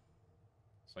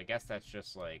 So I guess that's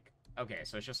just like... Okay,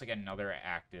 so it's just like another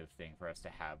active thing for us to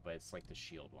have, but it's like the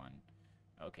shield one.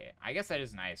 Okay, I guess that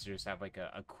is nice to just have like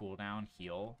a cooldown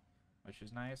heal, which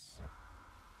is nice.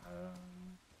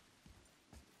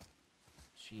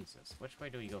 Jesus, which way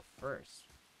do we go first?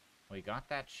 We got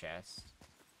that chest.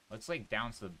 Looks like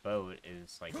down to the boat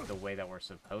is like the way that we're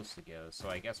supposed to go, so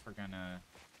I guess we're gonna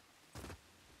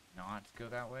not go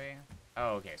that way.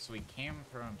 Oh, okay, so we came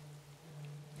from...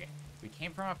 Okay, we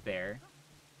came from up there,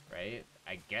 right?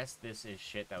 I guess this is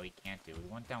shit that we can't do. We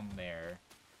went down there,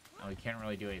 and we can't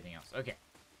really do anything else. Okay,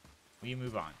 we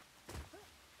move on.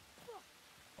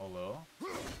 Hello?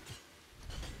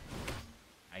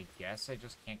 I guess I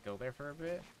just can't go there for a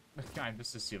bit. I'm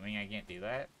just assuming I can't do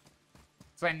that.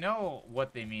 So I know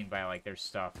what they mean by, like, their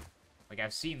stuff. Like,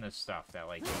 I've seen this stuff that,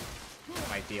 like, you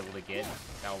might be able to get.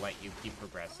 That'll let you keep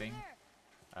progressing.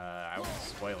 I won't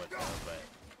spoil it, though,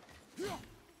 but...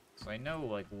 So I know,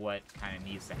 like, what kind of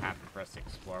needs to happen for us to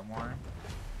explore more.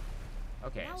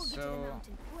 Okay, so...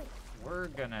 We're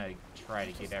gonna try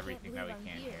to get everything that we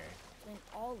can here.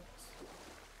 Always.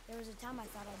 There was a time I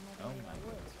thought I'd never leave the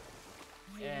woods.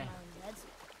 Yeah.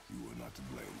 You were not to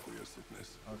blame for your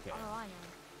sickness. Okay. Oh, I know.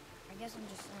 I guess I'm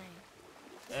just saying.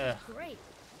 This is great.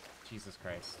 Jesus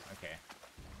Christ. Okay.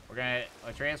 We're gonna...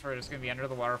 Atreus, we're just gonna be under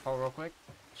the waterfall real quick.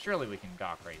 Surely we can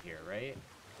dock right here, right?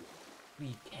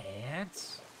 We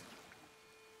can't?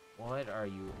 What are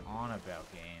you on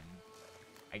about, game?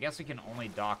 I guess we can only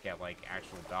dock at, like,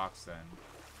 actual docks, then.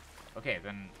 Okay,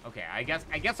 then... Okay, I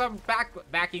guess I'm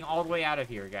backing all the way out of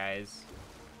here, guys.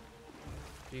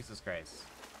 Jesus Christ.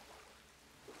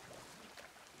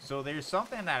 So there's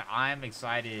something that I'm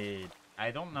excited...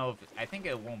 I don't know if... I think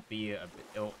it won't be a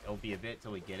bit... It'll be a bit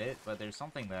till we get it, but there's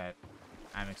something that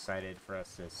I'm excited for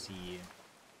us to see.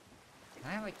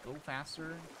 Can I, like, go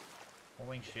faster?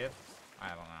 Holding shift? I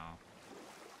don't know.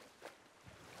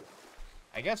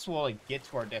 I guess we'll, like, get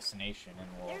to our destination and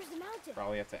we'll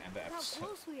probably have to end the episode. How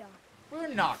close we are. We're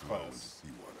not close.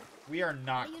 Seawater. We are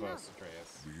not How do you close, know?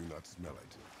 Atreus. Do you not smell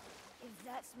it? If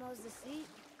that smells the sea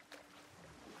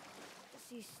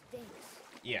stinks.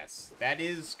 Yes, that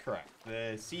is correct.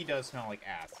 The sea does smell like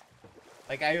ass.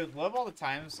 Like, I love all the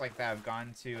times, like, that I've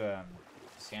gone to,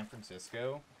 San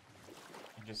Francisco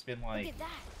and just been like, Look at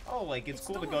that. oh, like, it's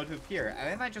cool to go to a pier. And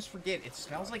then I just forget, it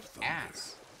smells like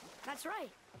ass. That's right.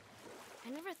 I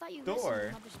never thought you Thor. listened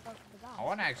to Mother spoke to the gods. I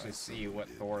want to actually see what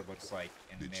Thor looks like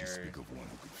in Did you their speak of one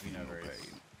who could feel no universe.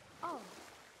 pain? Oh.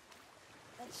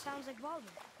 That sounds like Baldur.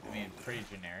 I mean, pretty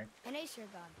generic. An Aesir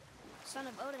god. Son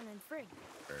of Odin and Frigg.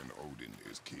 And Odin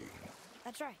is king.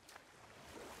 That's right.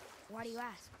 Why do you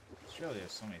ask? Surely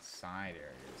there's so many side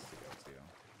areas to go to.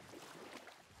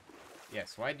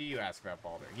 Yes, why do you ask about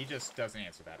Baldur? He just doesn't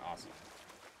answer that. Awesome.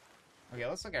 Okay,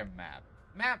 let's look at a map.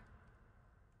 Map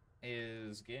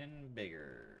is getting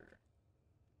bigger.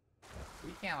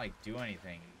 We can't, like, do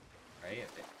anything, right?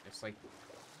 It's like...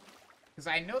 Because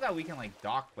I know that we can, like,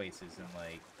 dock places and,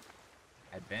 like,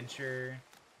 adventure.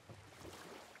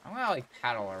 I'm gonna, like,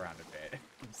 paddle around a bit.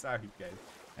 I'm sorry, guys.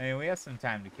 I mean, we have some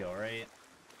time to kill, right?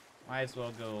 Might as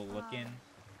well go looking.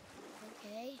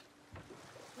 Okay.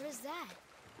 What is that?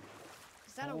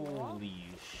 Is that a wall? Holy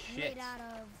shit. Made out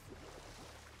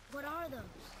of... What are those?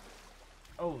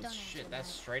 Oh Don't shit, answer that that.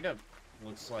 straight up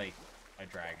looks like a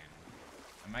dragon.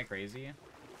 Am I crazy?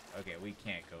 Okay, we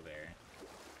can't go there.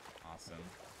 Awesome.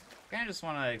 Kinda just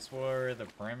want to explore the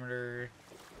perimeter.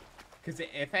 Because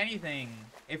if anything,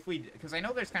 because I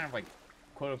know there's kind of like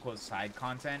quote-unquote side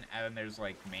content, and then there's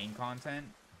like main content.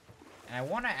 And I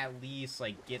want to at least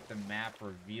like get the map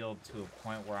revealed to a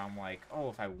point where I'm like, oh,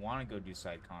 if I want to go do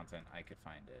side content, I could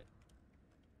find it.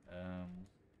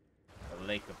 The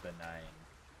Lake of the Nine.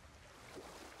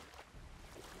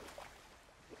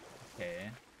 Okay.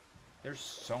 There's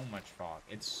so much fog.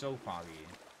 It's so foggy.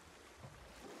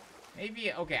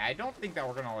 Maybe, okay, I don't think that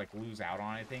we're gonna, like, lose out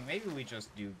on anything. Maybe we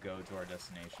just do go to our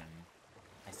destination.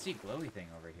 I see a glowy thing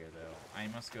over here, though. I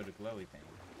must go to glowy thing.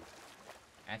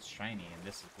 That's shiny, and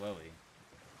this is glowy.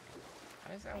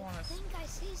 How does that want I us? think I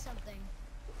see something.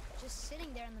 Just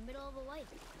sitting there in the middle of the lake.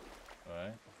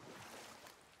 What?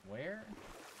 Where?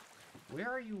 Where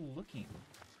are you looking?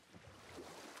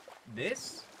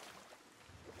 This?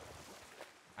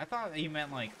 I thought he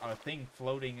meant, like, a thing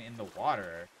floating in the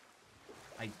water.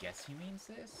 I guess he means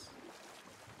this?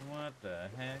 What the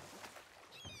heck?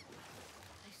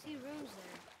 I see runes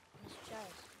there in this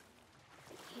chest.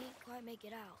 Can't quite make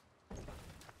it out.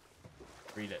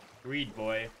 Read it. Read,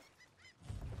 boy.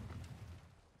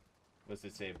 What's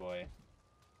it say, boy?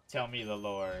 Tell me the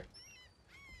lore.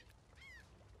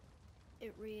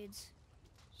 It reads,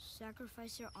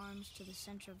 sacrifice your arms to the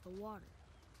center of the water.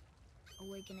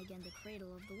 Awaken again the cradle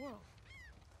of the world.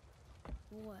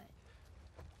 What?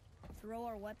 Throw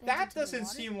our weapons That into the doesn't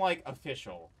water? seem, like,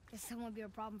 official. Guess that won't be a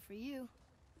problem for you.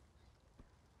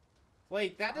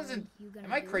 Like, that Are doesn't... you gonna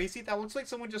Am I do it? crazy? That looks like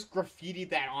someone just graffitied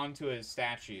that onto his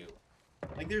statue.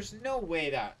 Like, there's no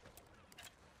way that...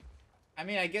 I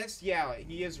mean, I guess, yeah,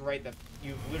 he is right that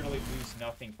you literally lose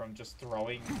nothing from just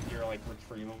throwing your, like,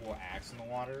 retrievable axe in the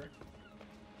water.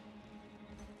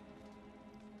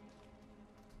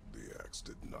 The axe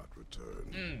did not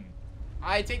return.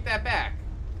 I take that back.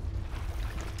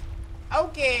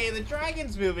 Okay, the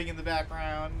dragon's moving in the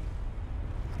background.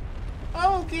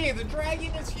 Okay, the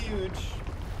dragon is huge.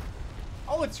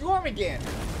 Oh, it's Yorm again.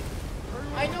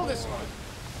 I know this one.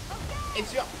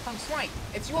 It's Yorm from Smite.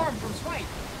 It's Yorm from Smite.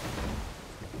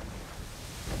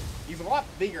 He's a lot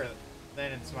bigger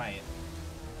than in Smite.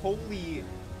 Holy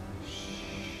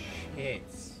shit.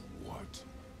 What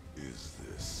is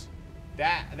this?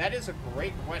 That is a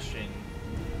great question.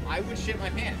 I would shit my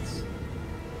pants.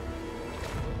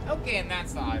 Okay, and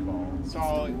that's the eyeball.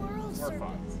 So the world we're serpent.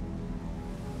 fucked.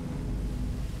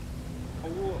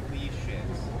 Holy shit.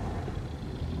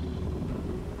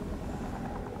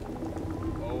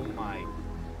 Oh my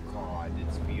god,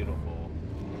 it's beautiful.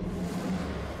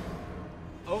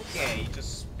 Okay, he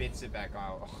just spits it back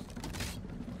out.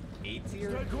 A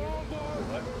tier?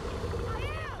 What? I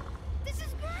am! This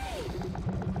is great!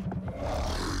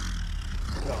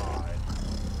 God.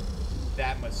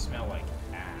 That must smell like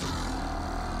ass.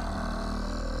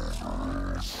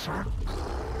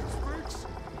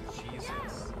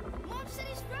 Jesus. Mom said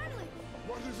he's friendly!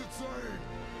 What is it saying?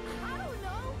 I don't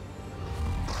know!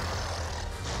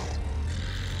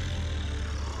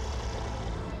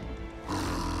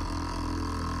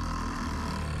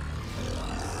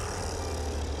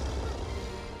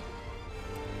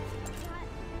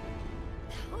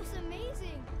 That was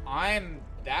amazing!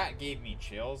 That gave me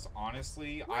chills,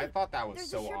 honestly. I Wait, thought that was there's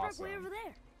so a shipwreck awesome. way over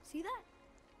there. See that?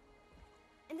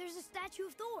 And there's a statue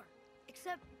of Thor.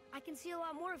 Except I can see a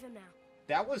lot more of him now.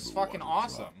 That was The fucking water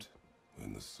awesome. dropped,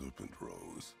 and the serpent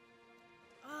rose.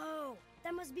 Oh,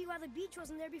 that must be why the beach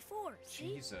wasn't there before.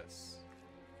 See? Jesus.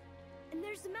 And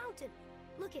there's the mountain.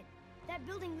 Look it. That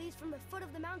building leads from the foot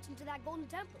of the mountain to that golden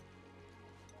temple.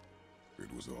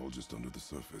 It was all just under the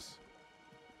surface.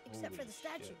 Except for Holy the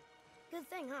statue. shit. Good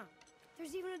thing, huh?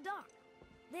 There's even a dock.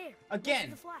 There. next to Again.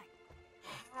 The flag.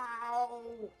 How?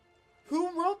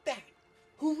 Who wrote that?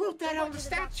 Who wrote that We'll on go the to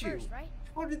dock statue? first, right?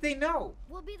 How did they know?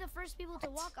 We'll be the first people to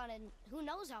walk on it in who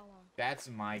knows how long. That's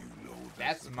my You know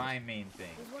that's the- my main thing.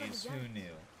 He's one of Is the who giants.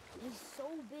 knew. He's so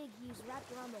big he's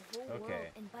wrapped around the whole world Okay.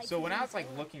 and bites So when you I in was the like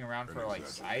tail. looking around for An like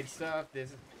side exaggeration. stuff,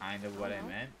 this is kind of what I Uh-huh.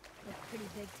 meant. Looks pretty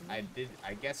big to me.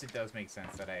 I guess it does make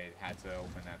sense that I had to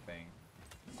open that thing.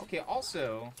 Okay,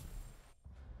 also,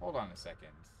 hold on a second.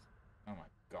 Oh my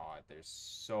god, there's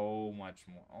so much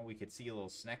more. Oh, we could see a little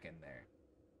Snek in there.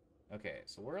 Okay,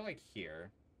 so we're like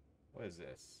here. What is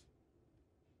this?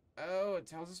 Oh, it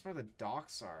tells us where the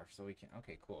docks are, so we can...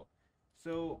 Okay, cool.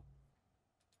 So,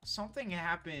 something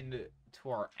happened to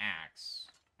our axe,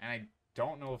 and I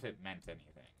don't know if it meant anything.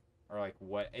 Or, like,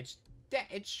 what...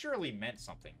 It surely meant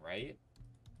something, right?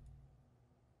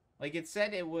 Like, it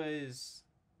said it was...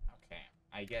 Okay,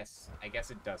 I guess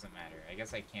it doesn't matter. I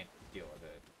guess I can't deal with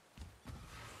it.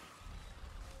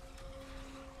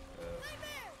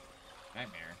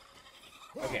 Nightmare.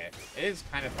 Okay, it is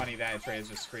kind of funny that Atreus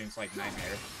just screams like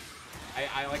nightmare.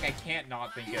 I can't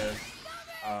not think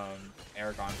of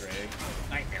Eric Andre.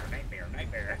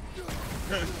 Nightmare.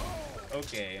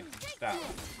 Okay, stop.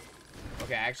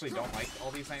 Okay, I actually don't like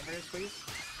all these nightmares, please.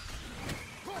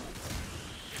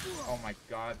 Oh my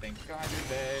god, thank god you're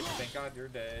dead. Thank god you're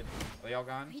dead. Are they all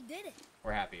gone? He did it.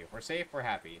 We're happy. We're safe, we're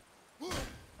happy.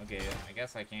 Okay, I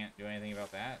guess I can't do anything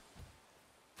about that.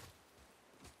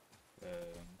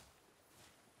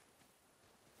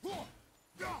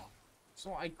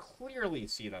 So I clearly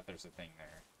see that there's a thing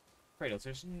there. Kratos,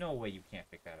 there's no way you can't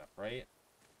pick that up, right?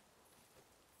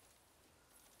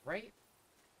 Right?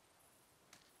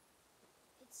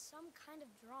 It's some kind of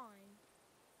drawing.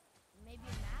 Maybe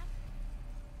a map?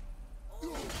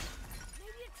 Oh,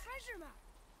 maybe a treasure map.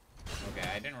 Okay,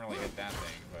 I didn't really hit that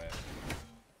thing,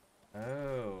 but...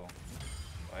 Oh.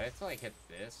 Well, I have to, like, hit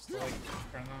this to, like,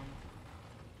 turn them?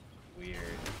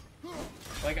 Weird.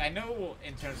 Like, I know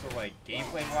in terms of, like,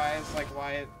 gameplay-wise, like,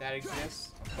 why that exists,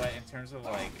 but in terms of,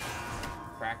 like,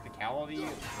 practicality,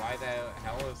 why the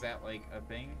hell is that, like, a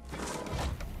thing?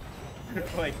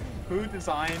 Like, who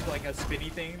designed, like, a spinny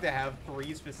thing to have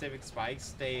 3 specific spikes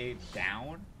stay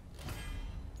down?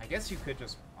 I guess you could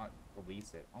just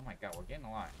release it. Oh my god, we're getting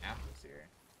a lot of apples here.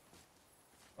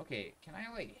 Okay, can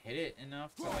I, like, hit it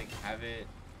enough to, like, have it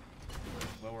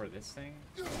lower this thing?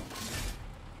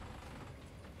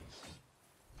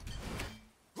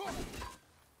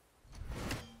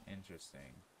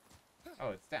 Interesting. Oh,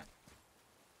 it's down.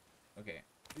 Okay.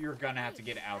 You're gonna have to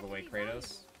get out of the way,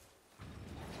 Kratos.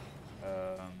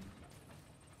 Okay,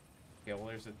 well,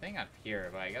 there's a thing up here,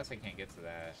 but I guess I can't get to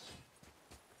that.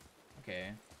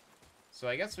 Okay. So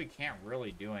I guess we can't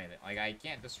really do anything. Like, I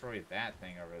can't destroy that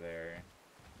thing over there.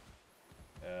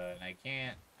 And I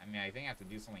can't... I mean, I think I have to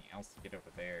do something else to get over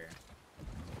there.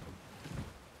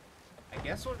 I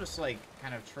guess we'll just, like,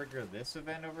 kind of trigger this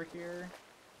event over here.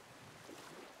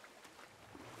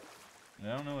 I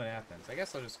don't know what happens. I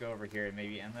guess I'll just go over here and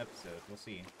maybe end the episode. We'll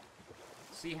see.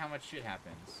 See how much shit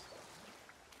happens.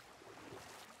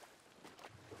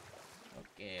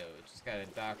 Okay, we just got a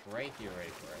dock right here ready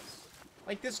for us.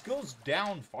 Like, this goes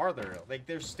down farther. Like,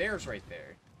 there's stairs right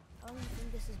there. How long do you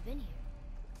think this has been here?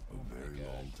 A very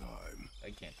long time.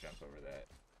 I can't jump over that.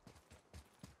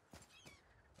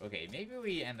 Okay, maybe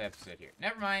we end the episode here.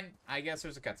 Never mind. I guess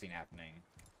there's a cutscene happening.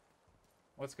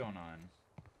 What's going on?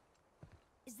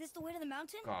 Is this the way to the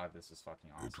mountain? God, this is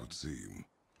fucking awesome. It would seem.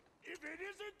 If it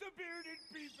isn't the bearded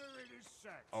beaver, it is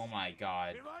sex. Oh my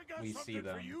god. Have I got We something see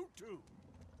them. for you too?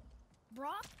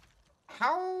 Brock?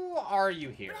 How are you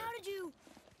here? But how did you...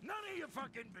 None of your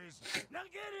fucking business. Now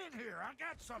get in here. I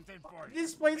got something for you.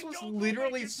 This place And was don't go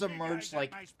literally making big submerged eyes at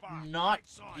like my spot. not I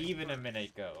saw it even a first. minute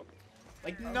ago.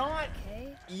 Like, not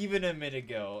Okay. even a minute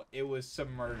ago, it was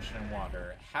submerged in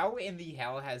water. How in the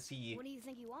hell has he What do you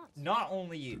think he wants? not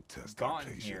only To test our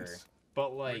gotten here, patience.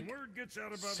 but like, When word gets out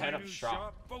about set my up new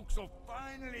shop. folks will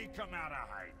finally come out of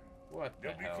hiding. what the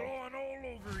They'll be hell? clawing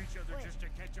all over each other Wait, just to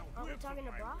catch a aren't we whiff of talking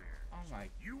to my Brock? wares. Oh my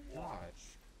You god. watch.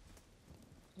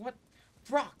 What?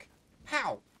 Brock!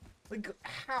 How? Like,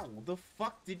 how the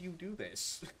fuck did you do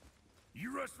this?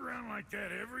 You rust around like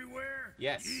that everywhere?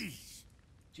 Yes. Jeez.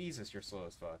 Jesus, you're slow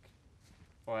as fuck.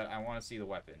 But I want to see the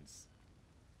weapons.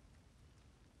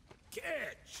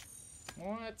 Catch!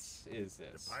 What is The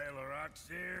this? pile of rocks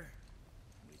there?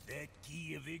 With that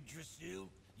key of Yggdrasil,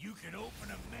 you can open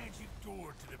a magic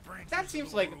door to the branches That of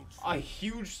seems the like world a tree.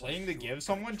 huge thing to give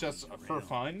someone just for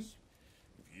fun.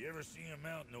 If you ever see him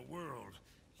out in the world,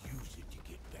 use it to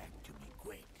get back to me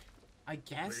quick. I But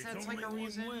guess it's that's only like a one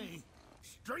reason. way,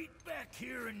 straight back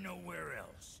here and nowhere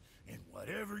else. And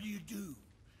whatever you do,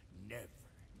 never,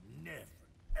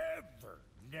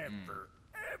 never, ever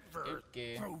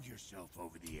Okay. throw yourself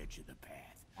over the edge of the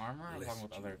path. Armor along Lest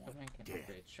with you other want equipment can death.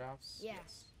 upgrade shops. Yeah,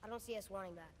 I don't see us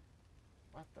wanting that.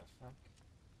 What the fuck?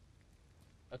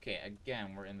 Okay,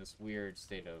 again, we're in this weird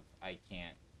state of I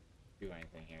can't do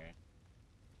anything here.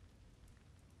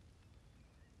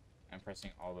 I'm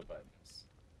pressing all the buttons.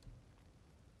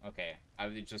 Okay, I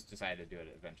just decided to do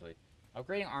it eventually.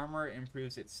 Upgrading armor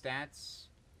improves its stats,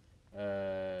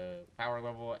 power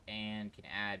level, and can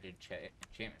add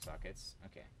enchantment sockets.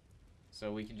 Okay,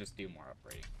 so we can just do more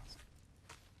upgrading.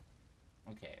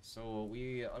 Okay, so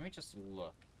let me just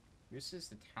look. This is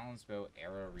the Talon's Bow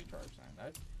arrow recharge time.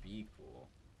 That'd be cool.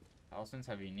 Talismans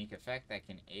have a unique effect that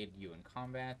can aid you in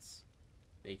combats.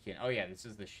 They can... Oh, yeah, this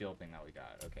is the shield thing that we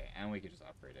got. Okay, and we can just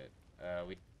upgrade it.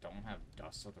 We don't have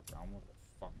Dust of the Realm. What the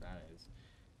fuck that is.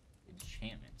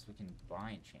 Enchantments. We can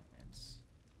buy enchantments.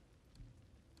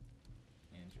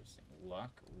 Interesting.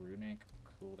 Luck, Runic,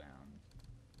 cooldown.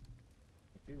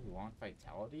 Do we want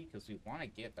Vitality? Because we want to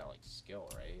get that, like,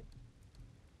 skill, right?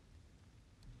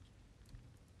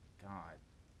 God.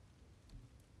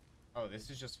 Oh, this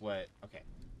is just what... Okay.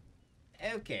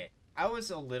 Okay. I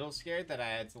was a little scared that I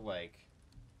had to, like,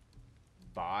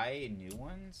 buy new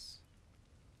ones.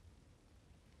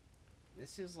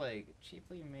 This is, like,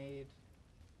 cheaply made...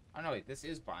 Oh, no, wait. This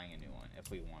is buying a new one if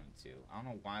we wanted to. I don't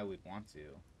know why we'd want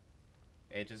to.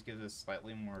 It just gives us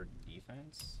slightly more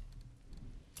defense.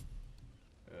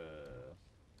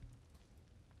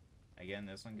 Again,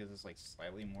 this one gives us, like,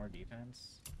 slightly more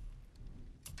defense.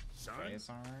 Base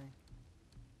armor.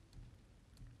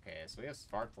 Okay, so we have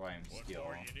Spark Lime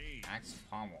Steel. Axe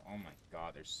Pommel. Oh my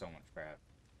god, there's so much crap.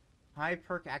 High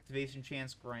perk activation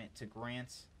chance to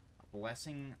grant a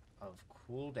blessing of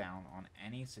cooldown on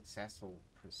any successful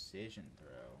precision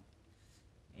throw.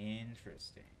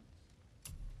 Interesting.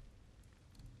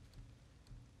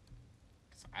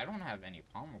 Cause I don't have any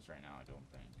pommels right now, I don't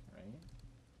think, right?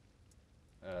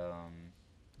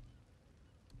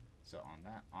 So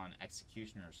on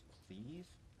Executioner's Cleave,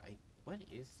 what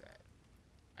is that?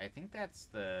 I think that's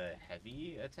the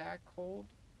heavy attack hold.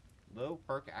 Low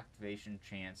perk activation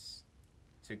chance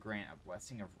to grant a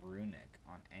blessing of Runic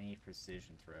on any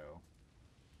precision throw.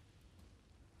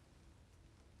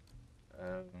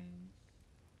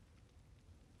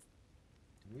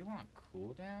 Do we want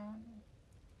cooldown?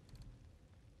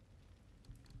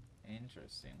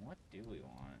 Interesting. What do we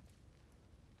want?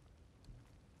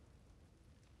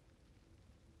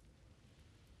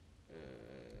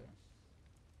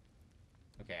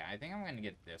 Okay, I think I'm gonna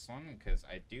get this one because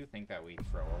I do think that we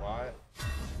throw a lot,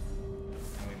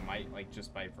 and we might, like,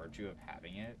 just by virtue of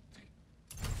having it,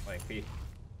 like,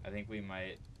 I think we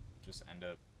might just end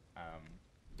up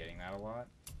getting that a lot.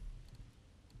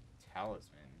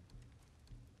 Talisman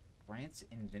grants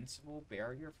invincible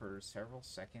barrier for several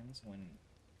seconds when...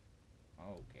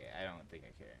 Okay, I don't think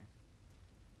I care.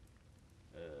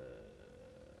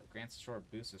 Grants a short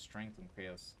boost of strength when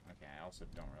Kratos... Okay, I also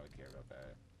don't really care about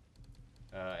that.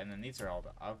 And then these are all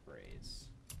the upgrades.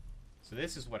 So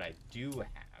this is what I do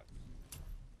have.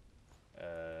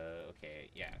 Okay,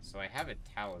 yeah. So I have a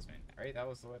talisman, right? That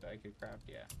was what I could craft,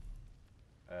 yeah.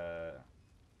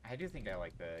 I do think I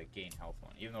like the gain health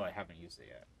one, even though I haven't used it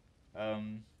yet. I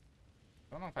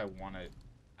don't know if I want to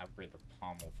upgrade the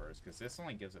pommel first, because this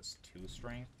only gives us 2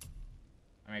 strength.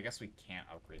 I mean, I guess we can't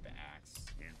upgrade the axe.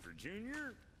 And for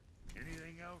Junior,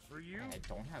 anything else for you? I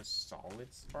don't have solid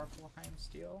Sparkleheim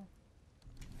steel.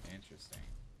 Interesting.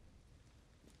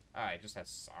 Ah, I just have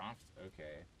soft?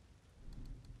 Okay.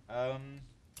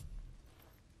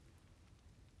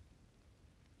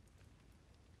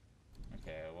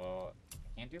 Okay, well,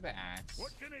 can't do the axe.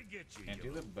 What can I get you? Can't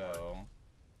do the bow.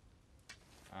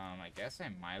 I guess I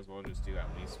might as well just do at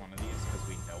least one of these, because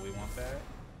we know we want that.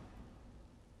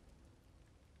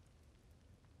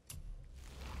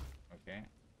 Okay.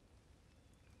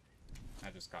 I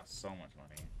just got so much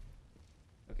money.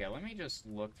 Okay, let me just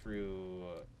look through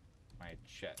my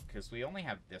chest, because we only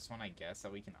have this one, I guess,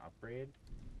 that we can upgrade.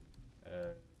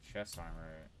 Chest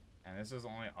armor. And this is the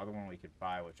only other one we could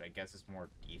buy, which I guess is more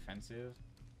defensive.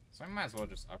 So I might as well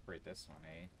just upgrade this one,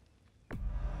 eh?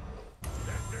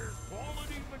 That there's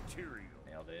quality material.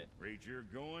 Nailed it. Rate you're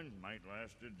going might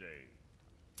last a day.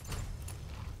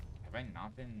 Have I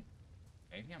not been...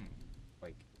 Maybe I'm,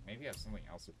 like, maybe I have something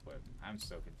else equipped. I'm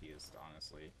so confused,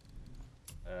 honestly.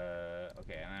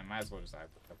 Okay, and I might as well just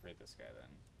upgrade this guy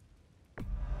then.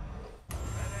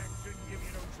 That axe shouldn't give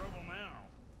you no trouble now.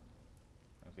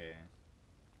 Okay.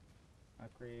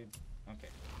 Upgrade. Okay.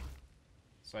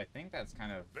 So I think that's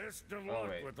kind of... Best of luck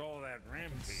with all that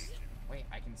rampage. Wait,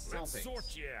 I can sell Let's things.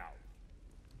 sort you out.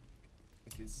 I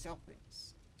can sell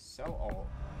things. Sell all.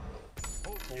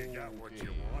 Hope you got what you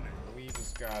Okay. wanted. We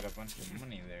just got a bunch of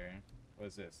money there. What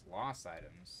is this? Lost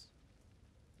items.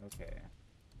 Okay.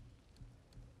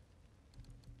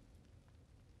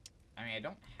 I mean, I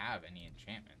don't have any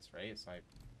enchantments, right? So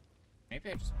maybe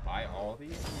I just buy all of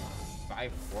these? Buy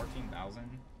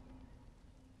 14,000?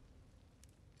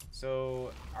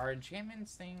 So, our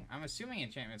enchantments thing... I'm assuming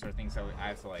enchantments are things that I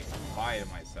have to, like, buy to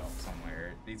myself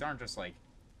somewhere. These aren't just, like,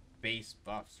 base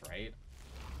buffs, right?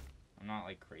 I'm not,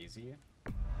 like, crazy.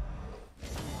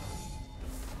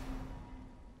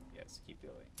 Yes, keep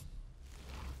going.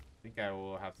 I think I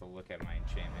will have to look at my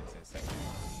enchantments in a second.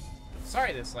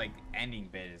 Sorry this, like, ending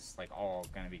bit is, like, all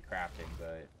gonna be crafting,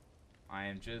 but I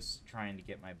am just trying to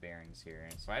get my bearings here.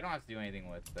 So I don't have to do anything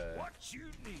with the... What you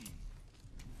need?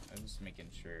 I'm just making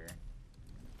sure.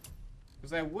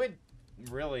 Because I would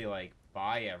really, like,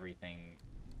 buy everything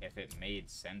if it made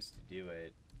sense to do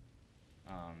it.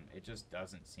 It just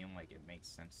doesn't seem like it makes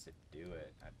sense to do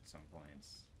it at some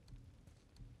points.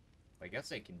 I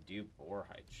guess I can do boar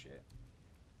hide shit.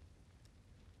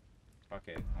 Fuck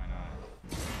it, why not?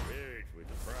 Bird with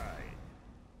the pride.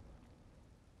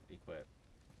 Equip.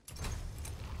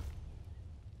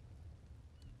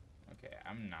 Okay,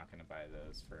 I'm not gonna buy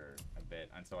those for a bit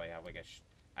until I have like a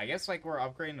I guess like we're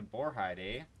upgrading to boar hide,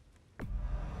 eh?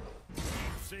 Keep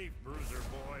safe, bruiser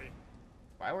boy.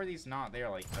 Why were these not there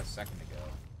like a second ago?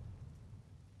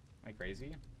 Am I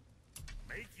crazy?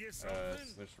 Make you something.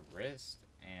 So there's wrist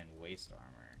and waist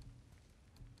armor.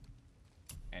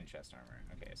 And chest armor.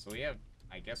 Okay, so we have,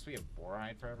 I guess we have boar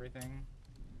hide for everything.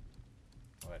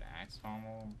 What, axe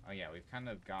pommel? Oh yeah, we've kind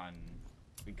of gotten,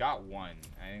 we got one.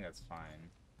 I think that's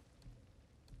fine.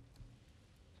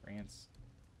 France.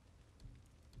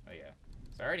 Oh yeah.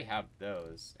 So I already have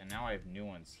those, and now I have new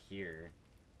ones here.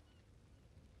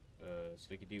 So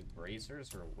we could do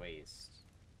bracers or waist,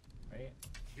 right?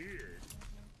 Here.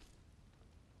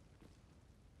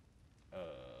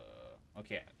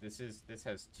 Okay, this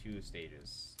has 2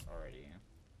 stages already.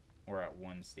 We're at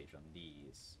 1 stage on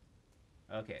these.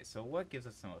 Okay, so what gives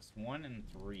us the most? 1 and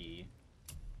 3.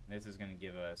 This is gonna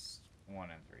give us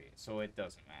 1 and 3. So it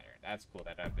doesn't matter. That's cool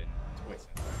that I've been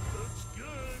twisting. Looks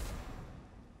good.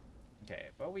 Okay,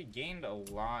 but we gained a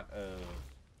lot of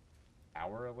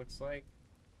power, it looks like.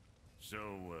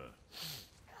 So,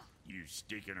 you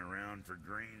sticking around for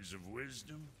grains of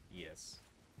wisdom? Yes.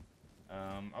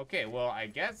 Okay, well, I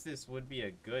guess this would be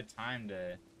a good time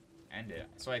to end it.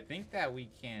 So I think that we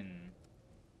can...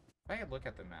 If I could look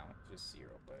at the map, just see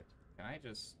real quick. Can I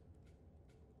just...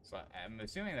 So I'm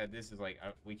assuming that this is like,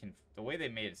 we can... The way they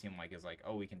made it seem like is like,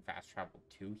 oh, we can fast travel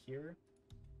to here?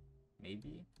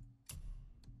 Maybe?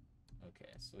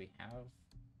 Okay, so we have...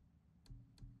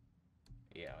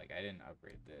 Yeah, like, I didn't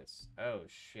upgrade this. Oh,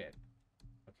 shit.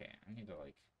 Okay, I need to,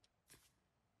 like...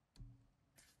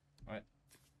 What?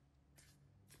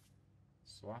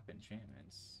 Swap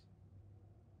enchantments.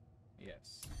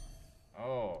 Yes.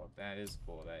 Oh, that is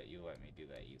cool that you let me do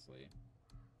that easily.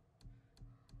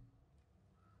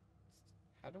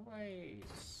 How do I...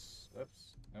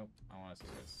 Whoops. Nope, I want to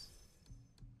see this.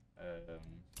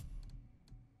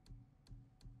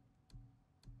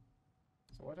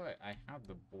 So what do I have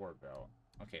the boar belt.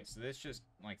 Okay, so this just,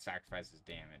 like, sacrifices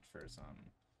damage for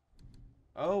some...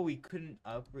 Oh, we couldn't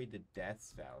upgrade the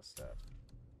Death's Vow stuff.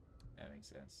 That makes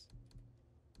sense.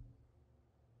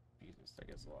 Jesus, that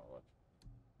gets a lot left.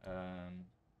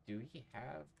 Do we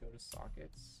have go to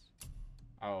sockets?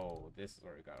 Oh, this is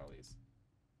where we got all these.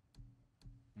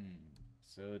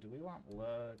 So do we want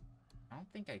luck? I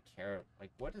don't think I care.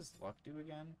 Like, what does luck do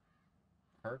again?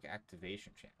 Perk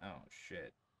activation chain. Oh,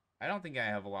 shit. I don't think I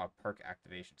have a lot of perk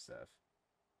activation stuff.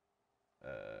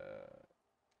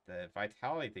 The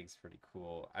vitality thing's pretty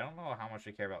cool. I don't know how much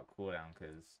I care about cooldown,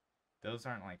 because those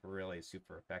aren't, like, really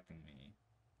super affecting me.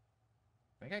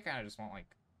 I think I kind of just want,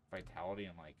 like, vitality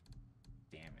and, like,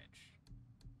 damage.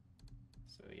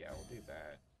 So, yeah, we'll do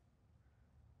that.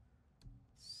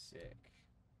 Sick.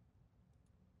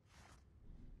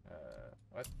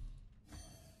 What?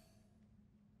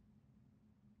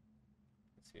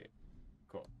 Let's see it.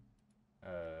 Cool.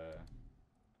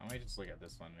 I might just look at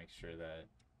this one, make sure that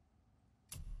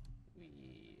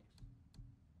we...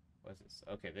 What's this?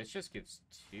 Okay, this just gives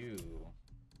 2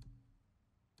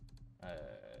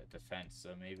 defense,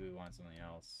 so maybe we want something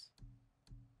else.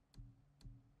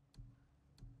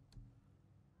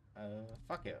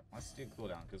 Fuck it. Let's do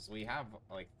cooldown, because we have,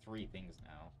 like, 3 things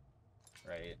now.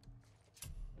 Right?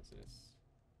 What's this?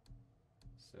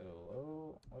 So,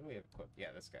 oh, what do we have equipped?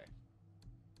 Yeah, this guy.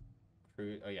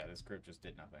 Oh yeah, this group just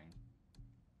did nothing.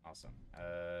 Awesome.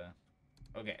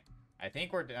 Okay. I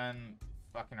think we're done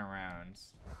fucking around.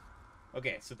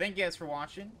 Okay, so thank you guys for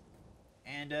watching,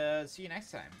 and see you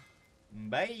next time.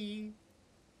 Bye!